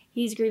mother,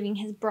 he's grieving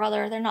his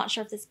brother. They're not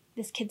sure if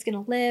this kid's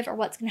going to live or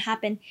what's going to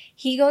happen.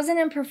 He goes in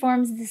and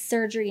performs the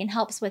surgery and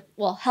helps with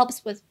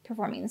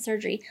performing the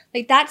surgery.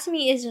 Like, that to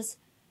me is just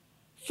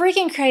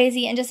freaking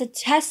crazy, and just a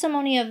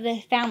testimony of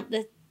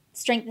the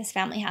strength this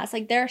family has.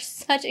 Like, they're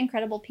such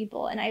incredible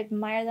people, and I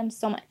admire them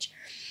so much.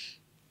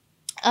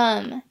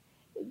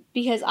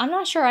 Because I'm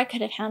not sure I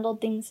could have handled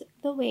things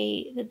the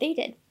way that they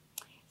did.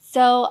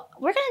 So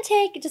we're going to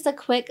take just a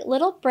quick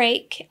little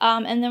break,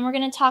 and then we're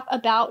going to talk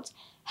about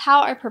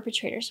how our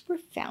perpetrators were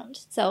found.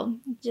 So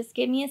just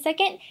give me a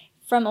second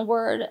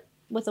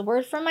with a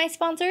word from my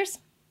sponsors.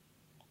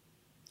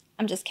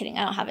 I'm just kidding.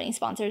 I don't have any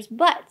sponsors,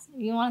 but if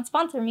you want to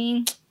sponsor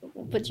me,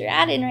 put your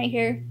ad in right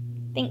here.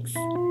 Thanks.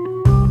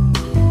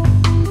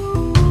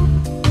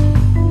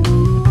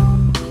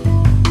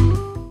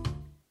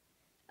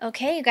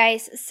 Okay, you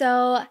guys.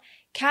 So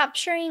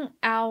capturing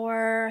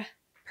our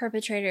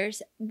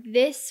perpetrators,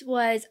 this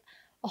was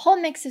a whole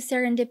mix of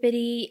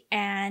serendipity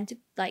and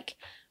like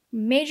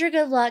major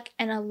good luck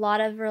and a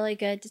lot of really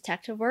good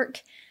detective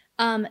work.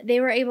 They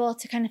were able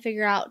to kind of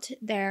figure out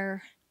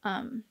their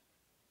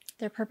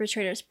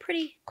perpetrators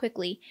pretty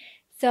quickly.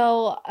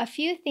 So a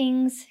few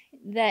things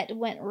that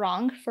went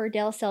wrong for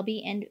Dale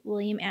Selby and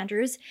William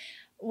Andrews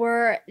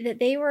were that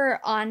they were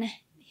on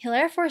Hill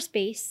Air Force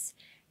Base,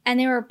 and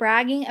they were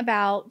bragging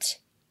about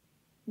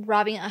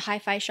robbing a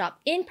hi-fi shop.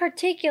 In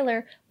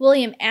particular,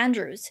 William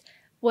Andrews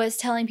was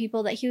telling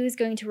people that he was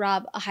going to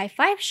rob a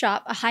hi-fi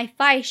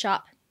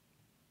shop,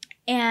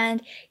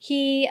 and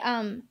he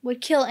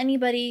would kill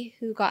anybody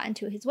who got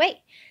into his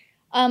way.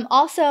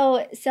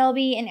 Also,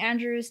 Selby and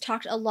Andrews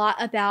talked a lot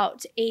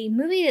about a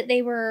movie that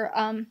they were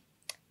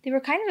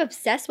kind of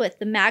obsessed with,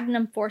 the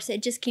Magnum Force.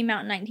 It just came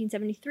out in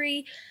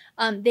 1973.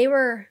 They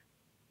were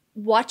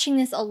watching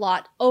this a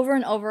lot, over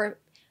and over.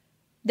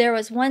 There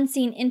was one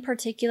scene in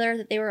particular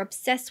that they were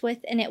obsessed with,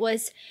 and it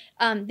was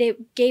they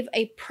gave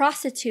a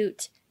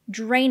prostitute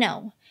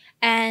Drano,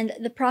 and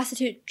the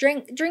prostitute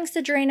drinks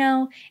the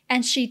Drano,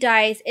 and she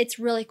dies. It's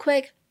really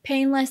quick,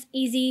 painless,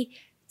 easy.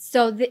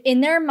 So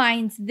in their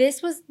minds,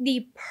 this was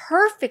the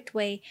perfect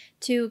way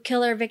to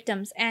kill their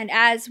victims. And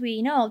as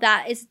we know,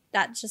 that's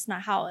just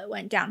not how it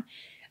went down.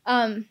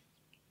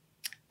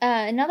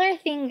 Another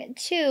thing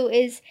too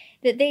is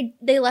that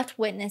they left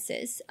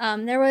witnesses.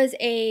 There was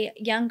a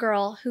young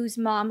girl whose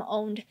mom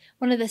owned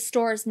one of the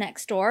stores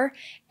next door,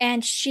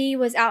 and she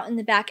was out in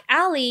the back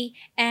alley,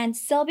 and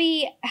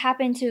Selby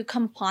happened to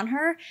come upon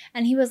her,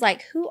 and he was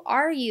like, "Who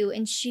are you?"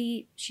 And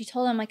she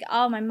told him, like,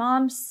 "Oh, my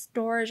mom's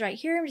store is right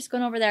here. I'm just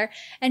going over there."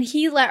 And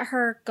he let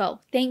her go.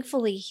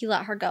 Thankfully, he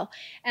let her go.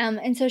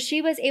 And so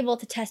she was able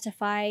to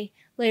testify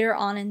later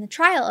on in the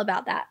trial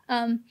about that.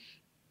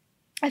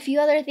 A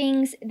few other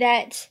things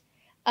that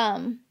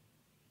kind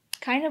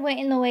of went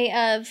in the way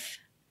of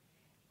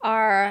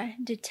our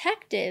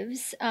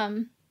detectives.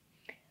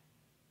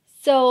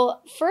 So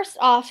first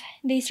off,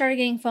 they started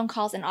getting phone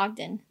calls in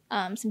Ogden,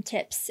 some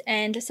tips.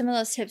 And some of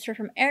those tips were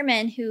from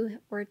airmen who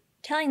were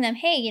telling them,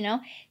 hey, you know,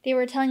 they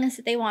were telling us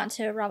that they want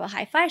to rob a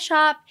hi-fi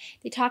shop.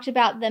 They talked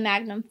about the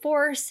Magnum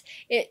Force.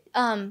 It,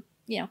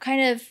 you know,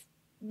 kind of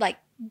like,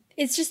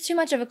 it's just too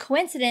much of a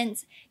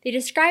coincidence. They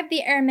described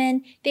the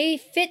airmen. They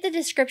fit the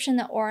description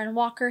that Orrin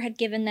Walker had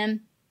given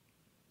them.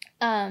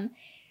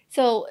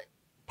 So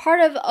part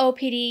of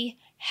OPD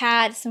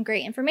had some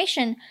great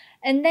information.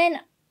 And then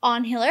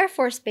on Hill Air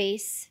Force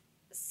Base,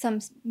 some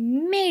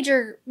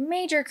major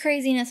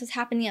craziness was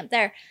happening up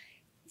there.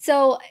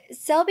 So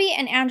Selby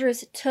and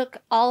Andrews took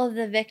all of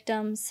the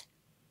victims'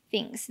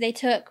 things. They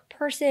took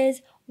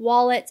purses,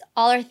 wallets,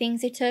 all their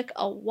things. They took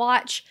a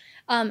watch.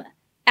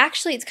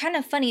 Actually, it's kind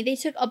of funny. They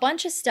took a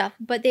bunch of stuff,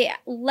 but they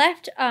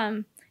left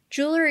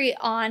jewelry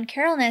on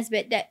Carol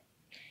Nesbitt that,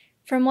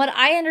 from what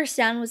I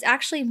understand, was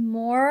actually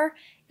more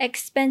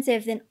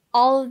expensive than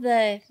all of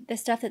the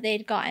stuff that they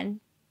had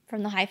gotten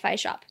from the hi-fi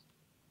shop.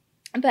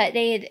 But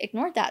they had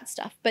ignored that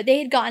stuff. But they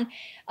had gotten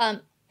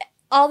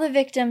all the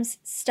victims'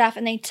 stuff,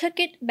 and they took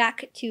it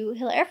back to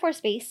Hill Air Force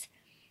Base,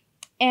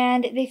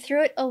 and they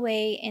threw it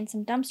away in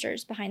some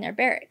dumpsters behind their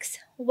barracks.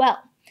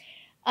 Well,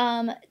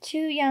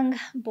 two young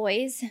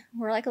boys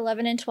who were like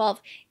 11 and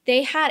 12,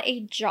 they had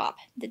a job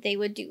that they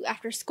would do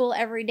after school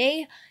every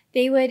day.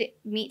 They would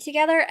meet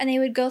together and they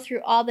would go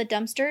through all the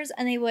dumpsters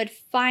and they would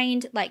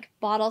find like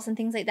bottles and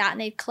things like that,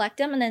 and they'd collect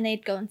them and then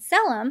they'd go and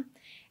sell them,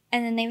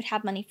 and then they would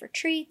have money for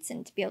treats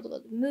and to be able to go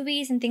to the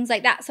movies and things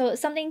like that. So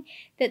it's something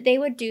that they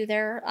would do.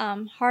 Their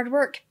hard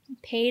work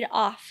paid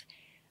off.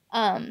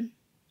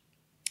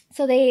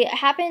 So they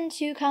happened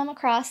to come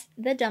across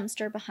the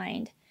dumpster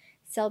behind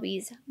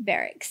Selby's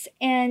barracks,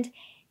 and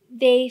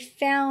they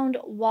found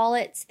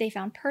wallets, they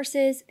found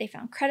purses, they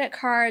found credit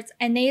cards,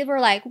 and they were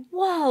like,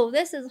 whoa,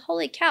 this is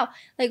holy cow.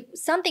 Like,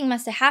 something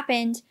must have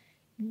happened.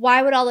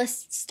 Why would all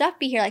this stuff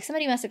be here? Like,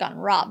 somebody must have gotten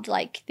robbed.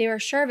 Like, they were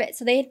sure of it.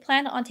 So they had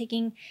planned on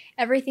taking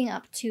everything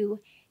up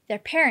to their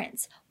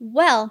parents.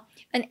 Well,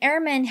 an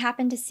airman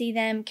happened to see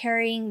them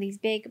carrying these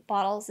big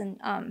bottles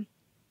and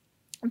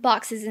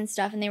boxes and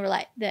stuff, and they were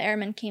like, the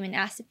airman came and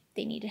asked if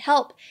they needed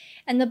help,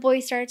 and the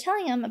boys started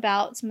telling them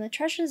about some of the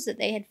treasures that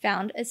they had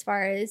found, as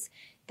far as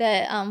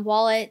the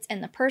wallets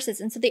and the purses.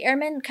 And so the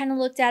airman kind of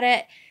looked at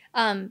it.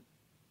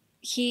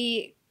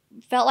 He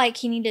felt like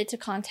he needed to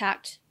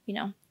contact, you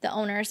know, the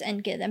owners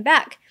and get them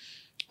back.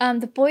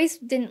 The boys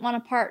didn't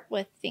want to part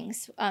with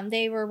things.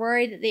 They were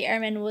worried that the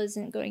airman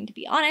wasn't going to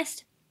be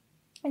honest,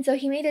 and so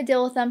he made a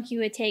deal with them. He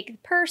would take the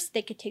purse,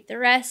 they could take the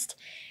rest,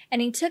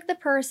 and he took the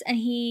purse and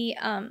he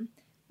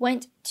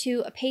went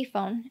to a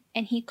payphone,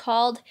 and he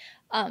called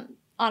on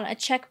a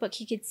checkbook.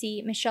 He could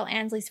see Michelle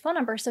Ansley's phone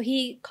number, so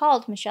he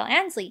called Michelle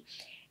Ansley,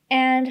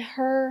 and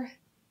her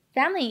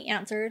family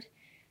answered,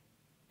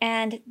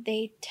 and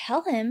they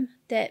tell him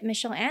that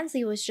Michelle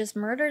Ansley was just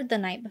murdered the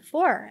night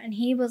before, and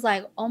he was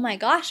like, oh my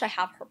gosh, I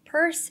have her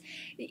purse.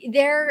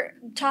 They're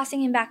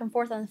tossing him back and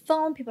forth on the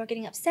phone. People are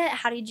getting upset.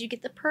 How did you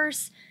get the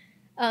purse?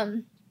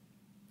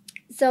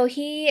 So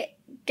he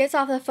gets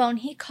off the phone.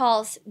 He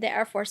calls the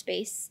Air Force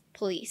Base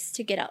police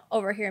to get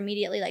over here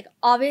immediately. Like,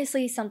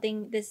 obviously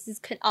this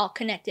is all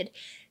connected.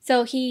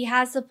 So he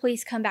has the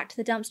police come back to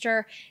the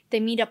dumpster. They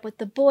meet up with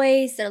the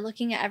boys. They're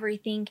looking at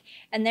everything,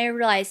 and they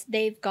realize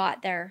they've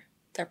got their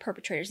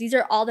perpetrators. These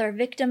are all their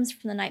victims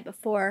from the night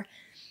before.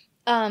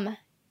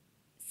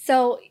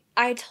 So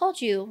I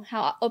told you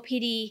how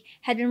OPD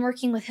had been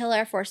working with Hill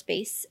Air Force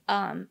Base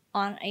on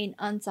an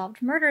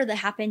unsolved murder that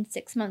happened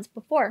 6 months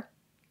before.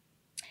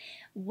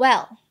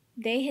 Well,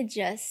 they had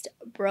just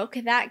broke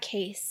that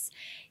case.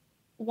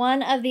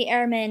 One of the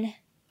airmen,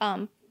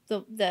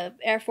 the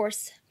Air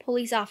Force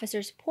police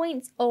officers,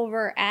 points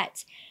over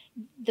at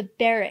the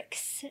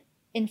barracks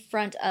in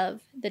front of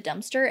the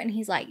dumpster, and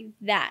he's like,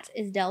 that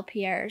is Del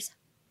Pierre's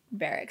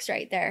barracks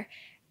right there.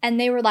 And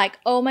they were like,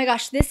 oh my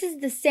gosh, this is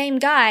the same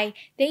guy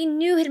they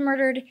knew had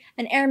murdered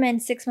an airman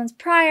 6 months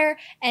prior,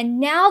 and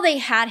now they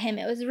had him.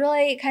 It was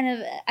really kind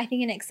of, I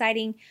think, an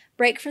exciting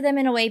break for them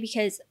in a way,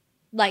 because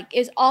like, it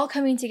was all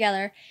coming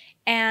together,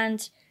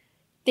 and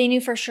they knew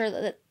for sure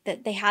that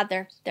they had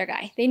their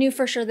guy. They knew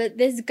for sure that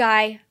this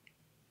guy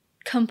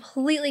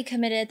completely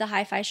committed the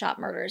Hi-Fi Shop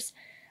murders.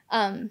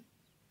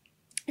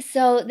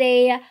 So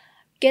they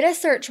get a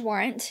search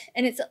warrant,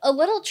 and it's a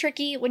little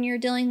tricky when you're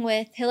dealing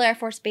with Hill Air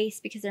Force Base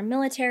because they're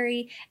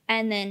military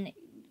and then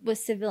with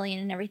civilian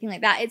and everything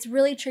like that. It's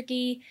really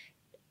tricky,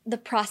 the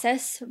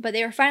process, but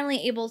they were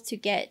finally able to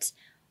get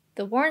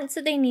the warrants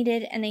that they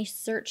needed, and they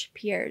search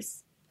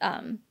Pierre's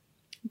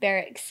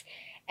barracks,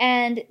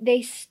 and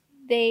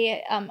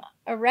they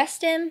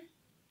arrest him.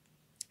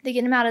 They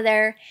get him out of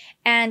there,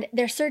 and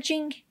they're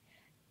searching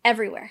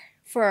everywhere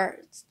for,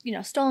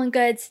 stolen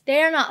goods.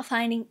 They are not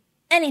finding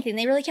anything.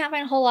 They really can't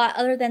find a whole lot,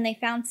 other than they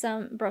found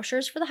some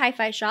brochures for the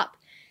Hi-Fi Shop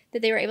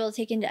that they were able to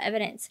take into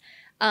evidence.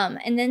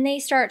 And then they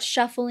start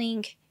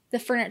shuffling the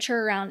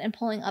furniture around and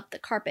pulling up the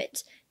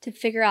carpet to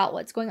figure out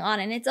what's going on.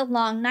 And it's a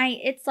long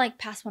night. It's like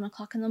past 1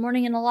 o'clock in the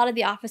morning, and a lot of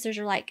the officers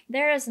are like,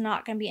 there is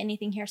not going to be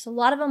anything here. So a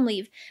lot of them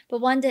leave, but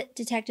one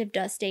detective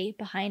does stay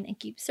behind and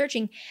keep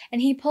searching.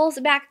 And he pulls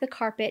back the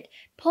carpet,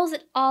 pulls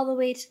it all the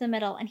way to the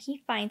middle, and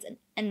he finds an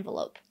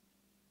envelope.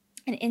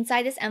 And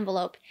inside this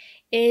envelope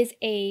is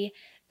a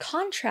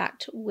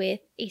contract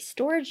with a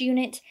storage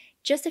unit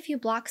just a few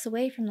blocks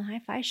away from the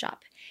Hi-Fi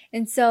Shop.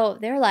 And so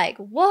they're like,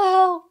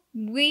 whoa,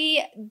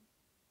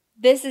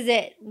 this is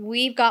it.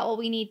 We've got what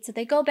we need. So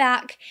they go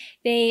back.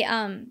 He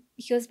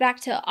goes back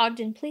to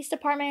Ogden Police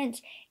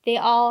Department. They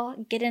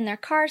all get in their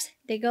cars.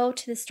 They go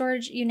to the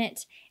storage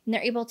unit, and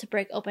they're able to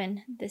break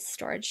open this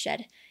storage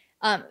shed.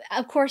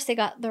 Of course, they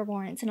got their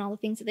warrants and all the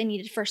things that they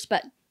needed first,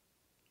 but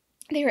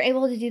they were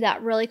able to do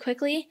that really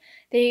quickly.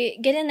 They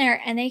get in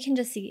there, and they can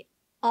just see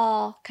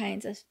all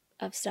kinds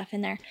of stuff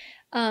in there.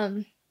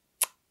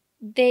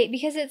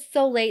 Because it's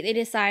so late, they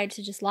decide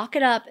to just lock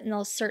it up, and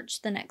they'll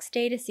search the next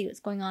day to see what's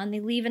going on. They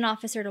leave an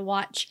officer to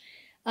watch.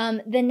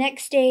 The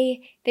next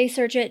day, they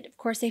search it. Of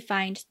course, they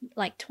find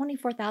like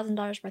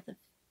 $24,000 worth of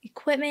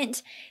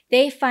equipment.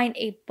 They find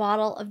a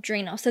bottle of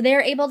Drano. So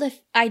they're able to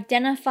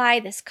identify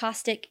this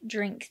caustic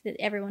drink that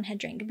everyone had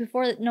drank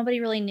before, that nobody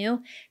really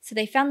knew. So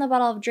they found the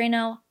bottle of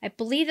Drano. I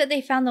believe that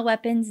they found the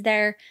weapons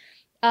there.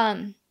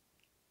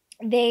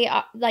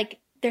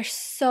 There's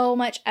so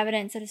much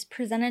evidence that is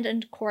presented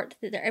in court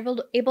that they're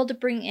able to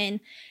bring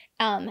in,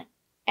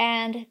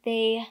 and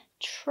they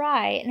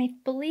try, and I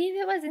believe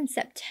it was in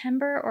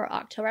September or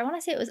October, I want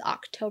to say it was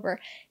October,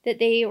 that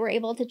they were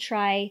able to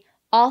try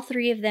all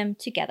three of them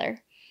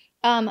together.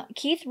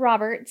 Keith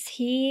Roberts,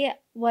 he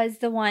was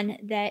the one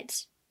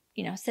that,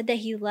 said that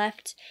he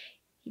left.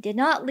 He did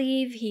not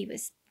leave. He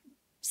was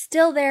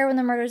still there when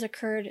the murders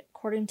occurred,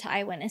 according to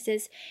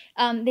eyewitnesses.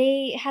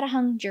 They had a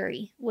hung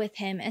jury with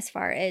him as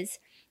far as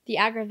the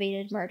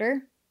aggravated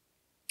murder,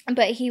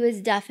 but he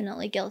was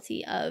definitely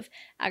guilty of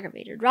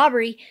aggravated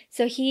robbery,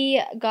 so he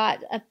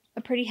got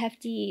a pretty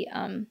hefty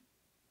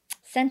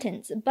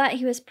sentence, but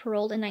he was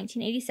paroled in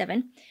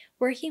 1987,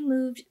 where he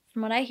moved,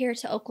 from what I hear,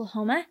 to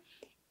Oklahoma,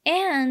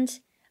 and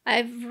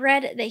I've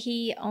read that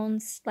he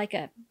owns like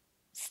a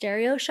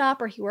stereo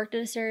shop, or he worked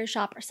at a stereo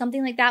shop or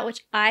something like that,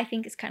 which I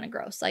think is kind of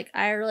gross. Like,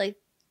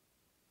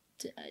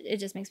 it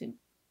just makes me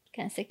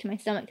kind of sick to my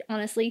stomach,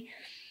 honestly.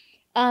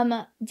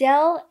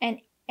 Dell and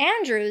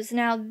Andrews,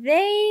 now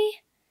they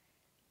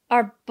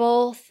are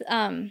both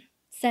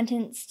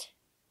sentenced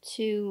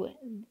to,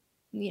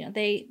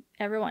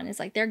 everyone is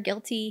like, they're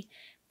guilty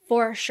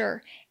for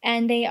sure,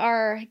 and they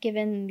are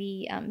given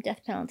the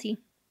death penalty.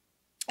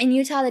 In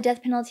Utah, the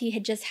death penalty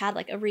had just had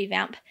like a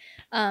revamp.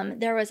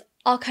 There was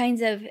all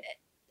kinds of,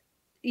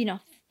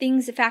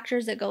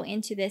 factors that go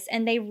into this,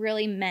 and they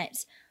really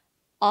met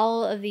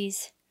all of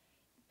these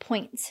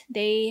points.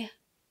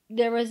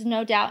 There was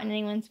no doubt in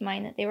anyone's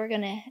mind that they were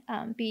going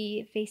to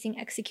be facing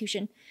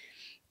execution.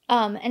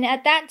 And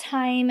at that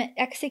time,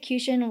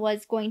 execution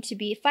was going to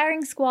be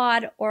firing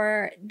squad,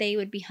 or they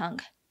would be hung.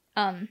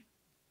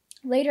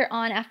 Later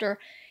on, after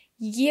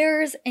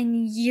years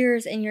and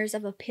years and years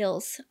of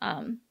appeals,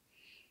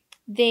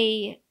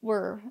 they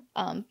were,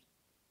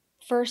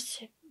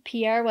 first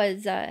Pierre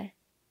was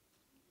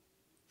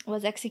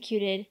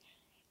executed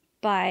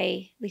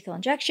by lethal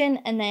injection,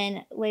 and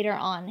then later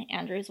on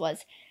Andrews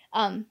was.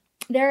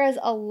 There is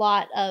a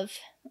lot of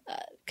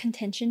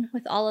contention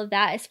with all of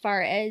that, as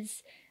far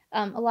as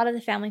a lot of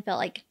the family felt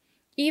like,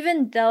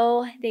 even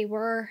though they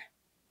were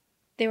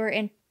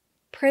in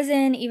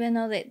prison, even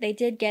though they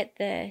did get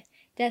the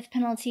death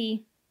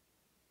penalty,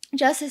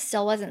 justice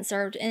still wasn't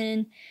served,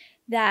 and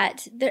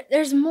that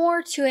there's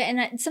more to it, and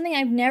it's something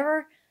I've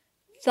never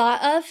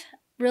thought of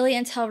really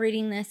until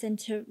reading this and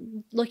to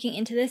looking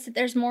into this, that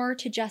there's more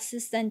to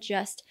justice than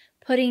just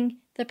putting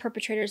the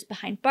perpetrators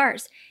behind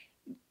bars.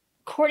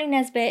 Courtney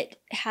Nesbitt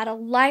had a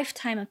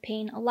lifetime of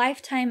pain, a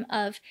lifetime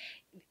of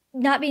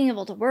not being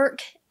able to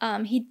work.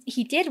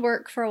 He did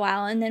work for a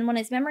while, and then when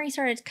his memory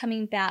started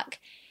coming back,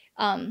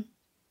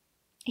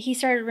 he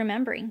started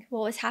remembering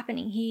what was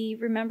happening. He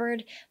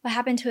remembered what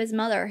happened to his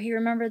mother. He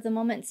remembered the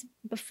moments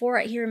before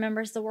it. He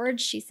remembers the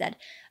words she said.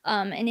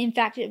 And in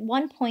fact, at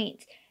one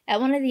point, at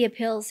one of the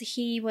appeals,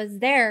 he was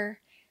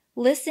there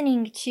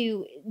listening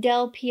to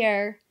Del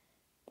Pierre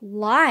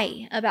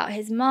lie about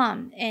his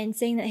mom and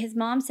saying that his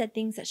mom said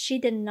things that she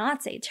did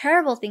not say,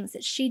 terrible things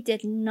that she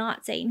did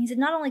not say. And he said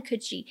not only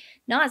could she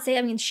not say,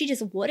 I mean, she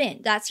just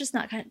wouldn't. That's just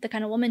not the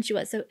kind of woman she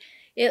was. So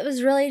it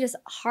was really just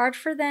hard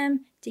for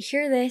them to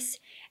hear this.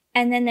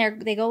 And then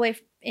they go away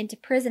into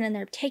prison and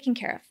they're taken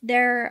care of.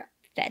 They're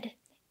fed.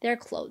 They're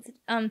clothed.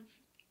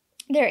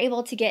 They're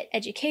able to get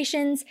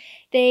educations.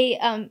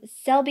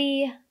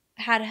 Selby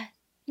had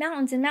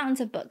mountains and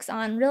mountains of books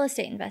on real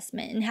estate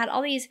investment and had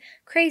all these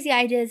crazy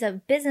ideas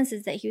of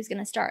businesses that he was going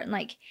to start. And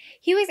like,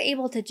 he was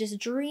able to just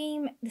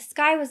dream. The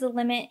sky was the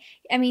limit.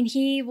 I mean,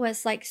 he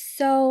was like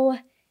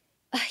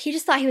he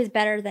just thought he was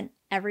better than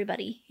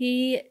everybody.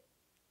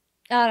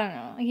 I don't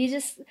know. He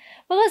just,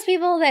 one of those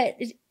people that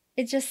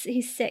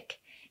he's sick.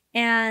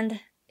 And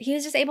he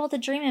was just able to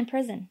dream in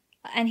prison.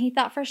 And he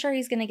thought for sure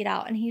he's going to get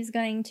out and he's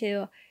going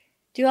to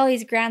do all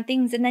these grand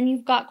things. And then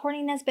you've got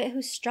Courtney Nesbitt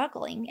who's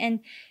struggling.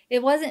 And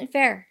it wasn't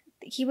fair.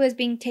 He was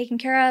being taken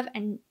care of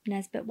and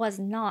Nesbitt was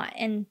not.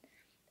 And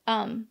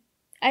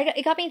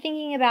it got me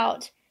thinking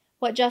about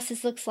what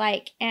justice looks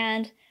like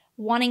and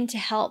wanting to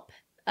help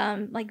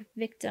like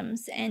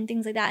victims and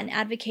things like that and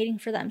advocating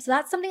for them. So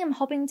that's something I'm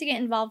hoping to get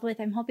involved with.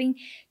 I'm hoping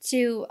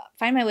to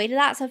find my way to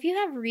that. So if you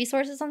have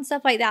resources on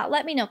stuff like that,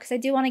 let me know because I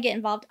do want to get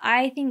involved.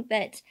 I think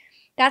that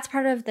that's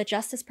part of the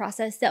justice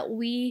process that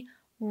we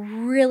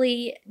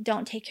really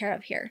don't take care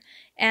of here.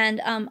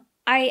 And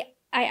I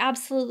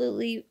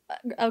absolutely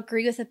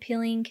agree with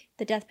appealing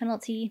the death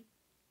penalty,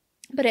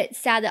 but it's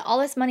sad that all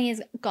this money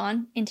has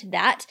gone into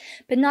that,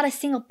 but not a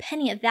single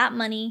penny of that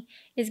money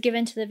is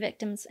given to the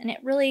victims. And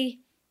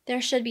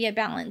there should be a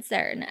balance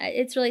there. And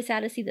it's really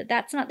sad to see that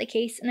that's not the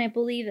case. And I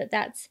believe that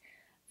that's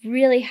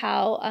really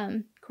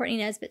how Courtney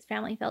Nesbitt's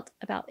family felt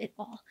about it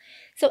all.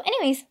 So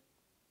anyways,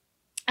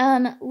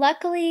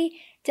 luckily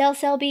Dale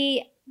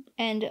Selby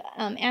and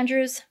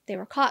Andrews, they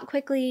were caught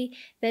quickly.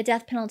 The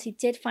death penalty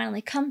did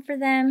finally come for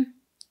them.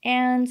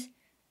 And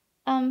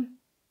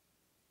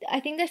I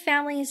think the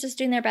family is just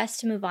doing their best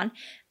to move on.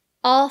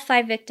 All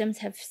 5 victims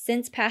have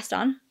since passed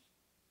on.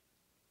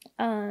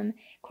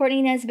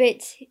 Courtney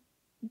Nesbitt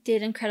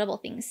did incredible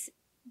things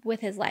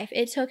with his life.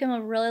 It took him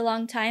a really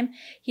long time.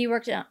 He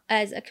worked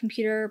as a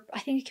computer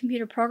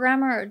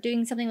programmer or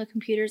doing something with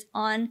computers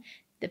on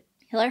the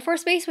Hill Air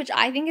Force Base, which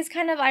I think is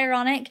kind of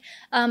ironic.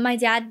 My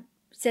dad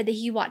said that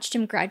he watched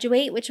him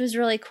graduate, which was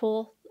really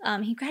cool.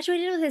 He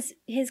graduated with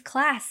his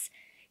class.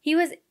 He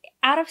was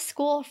out of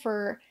school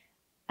for,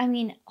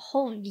 a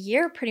whole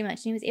year pretty much.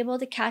 And he was able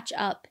to catch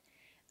up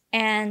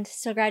and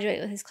still graduate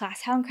with his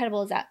class. How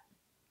incredible is that?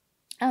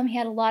 He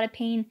had a lot of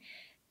pain,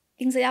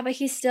 things like that, but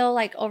he still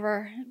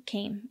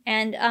overcame.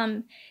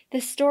 And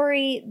the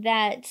story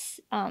that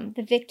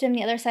The Victim,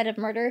 The Other Side of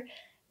Murder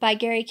by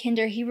Gary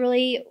Kinder, he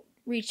really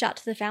reached out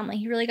to the family.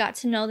 He really got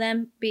to know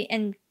them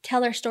and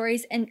tell their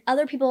stories, and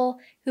other people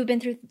who've been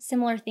through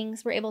similar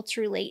things were able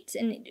to relate,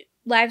 and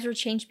lives were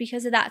changed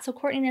because of that. So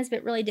Courtney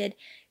Nesbitt really did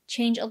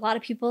change a lot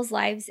of people's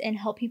lives and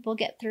help people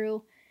get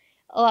through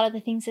a lot of the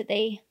things that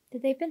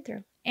they've been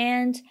through.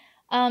 And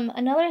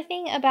another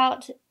thing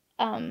about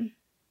I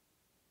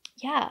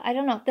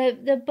don't know,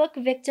 the book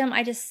Victim,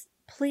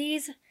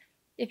 please,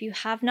 if you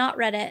have not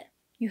read it,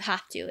 you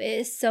have to. It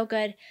is so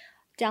good.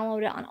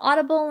 Download it on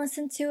Audible,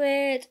 listen to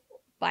it,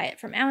 buy it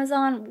from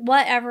Amazon,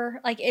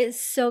 whatever. It is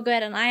so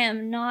good, and I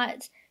am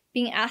not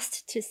being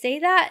asked to say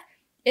that.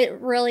 It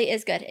really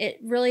is good.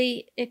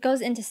 It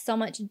goes into so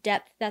much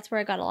depth. That's where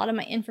I got a lot of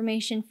my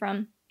information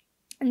from.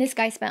 And this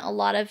guy spent a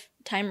lot of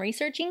time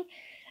researching.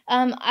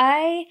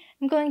 I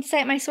am going to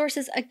cite my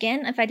sources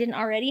again, if I didn't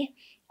already.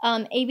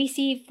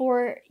 ABC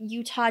for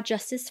Utah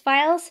Justice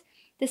Files,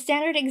 the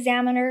Standard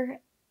Examiner,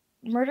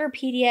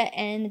 Murderpedia,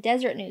 and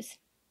Deseret News.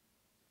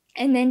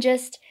 And then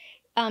just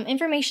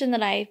information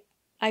that I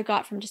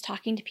got from just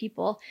talking to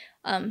people.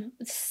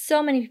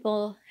 So many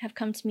people have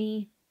come to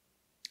me.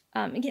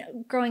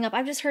 Growing up,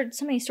 I've just heard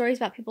so many stories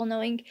about people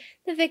knowing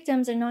the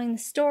victims and knowing the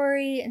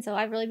story, and so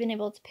I've really been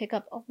able to pick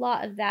up a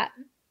lot of that.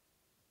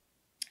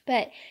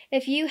 But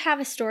if you have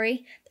a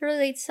story that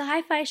relates to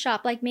Hi-Fi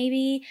Shop, like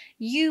maybe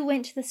you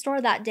went to the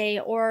store that day,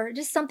 or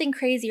just something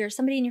crazy, or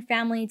somebody in your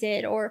family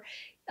did, or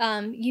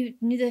you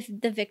knew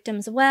the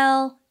victims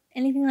well,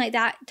 anything like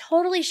that,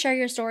 totally share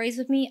your stories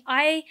with me.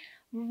 I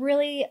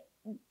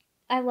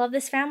love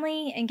this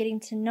family and getting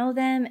to know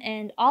them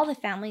and all the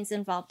families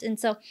involved. And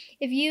so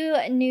if you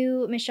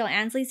knew Michelle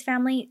Ansley's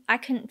family, I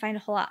couldn't find a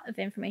whole lot of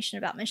information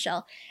about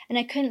Michelle. And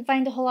I couldn't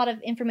find a whole lot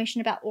of information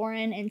about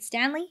Orrin and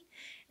Stanley.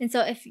 And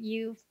so if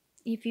you've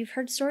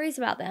heard stories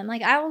about them,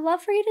 I would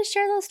love for you to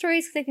share those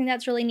stories because I think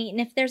that's really neat.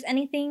 And if there's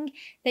anything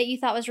that you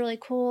thought was really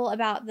cool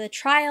about the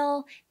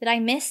trial that I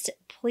missed,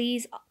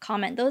 please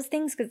comment those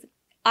things because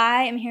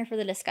I am here for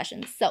the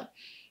discussions. So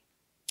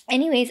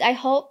anyways, I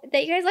hope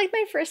that you guys liked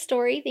my first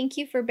story. Thank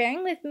you for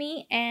bearing with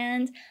me,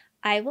 and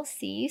I will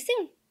see you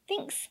soon.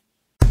 Thanks.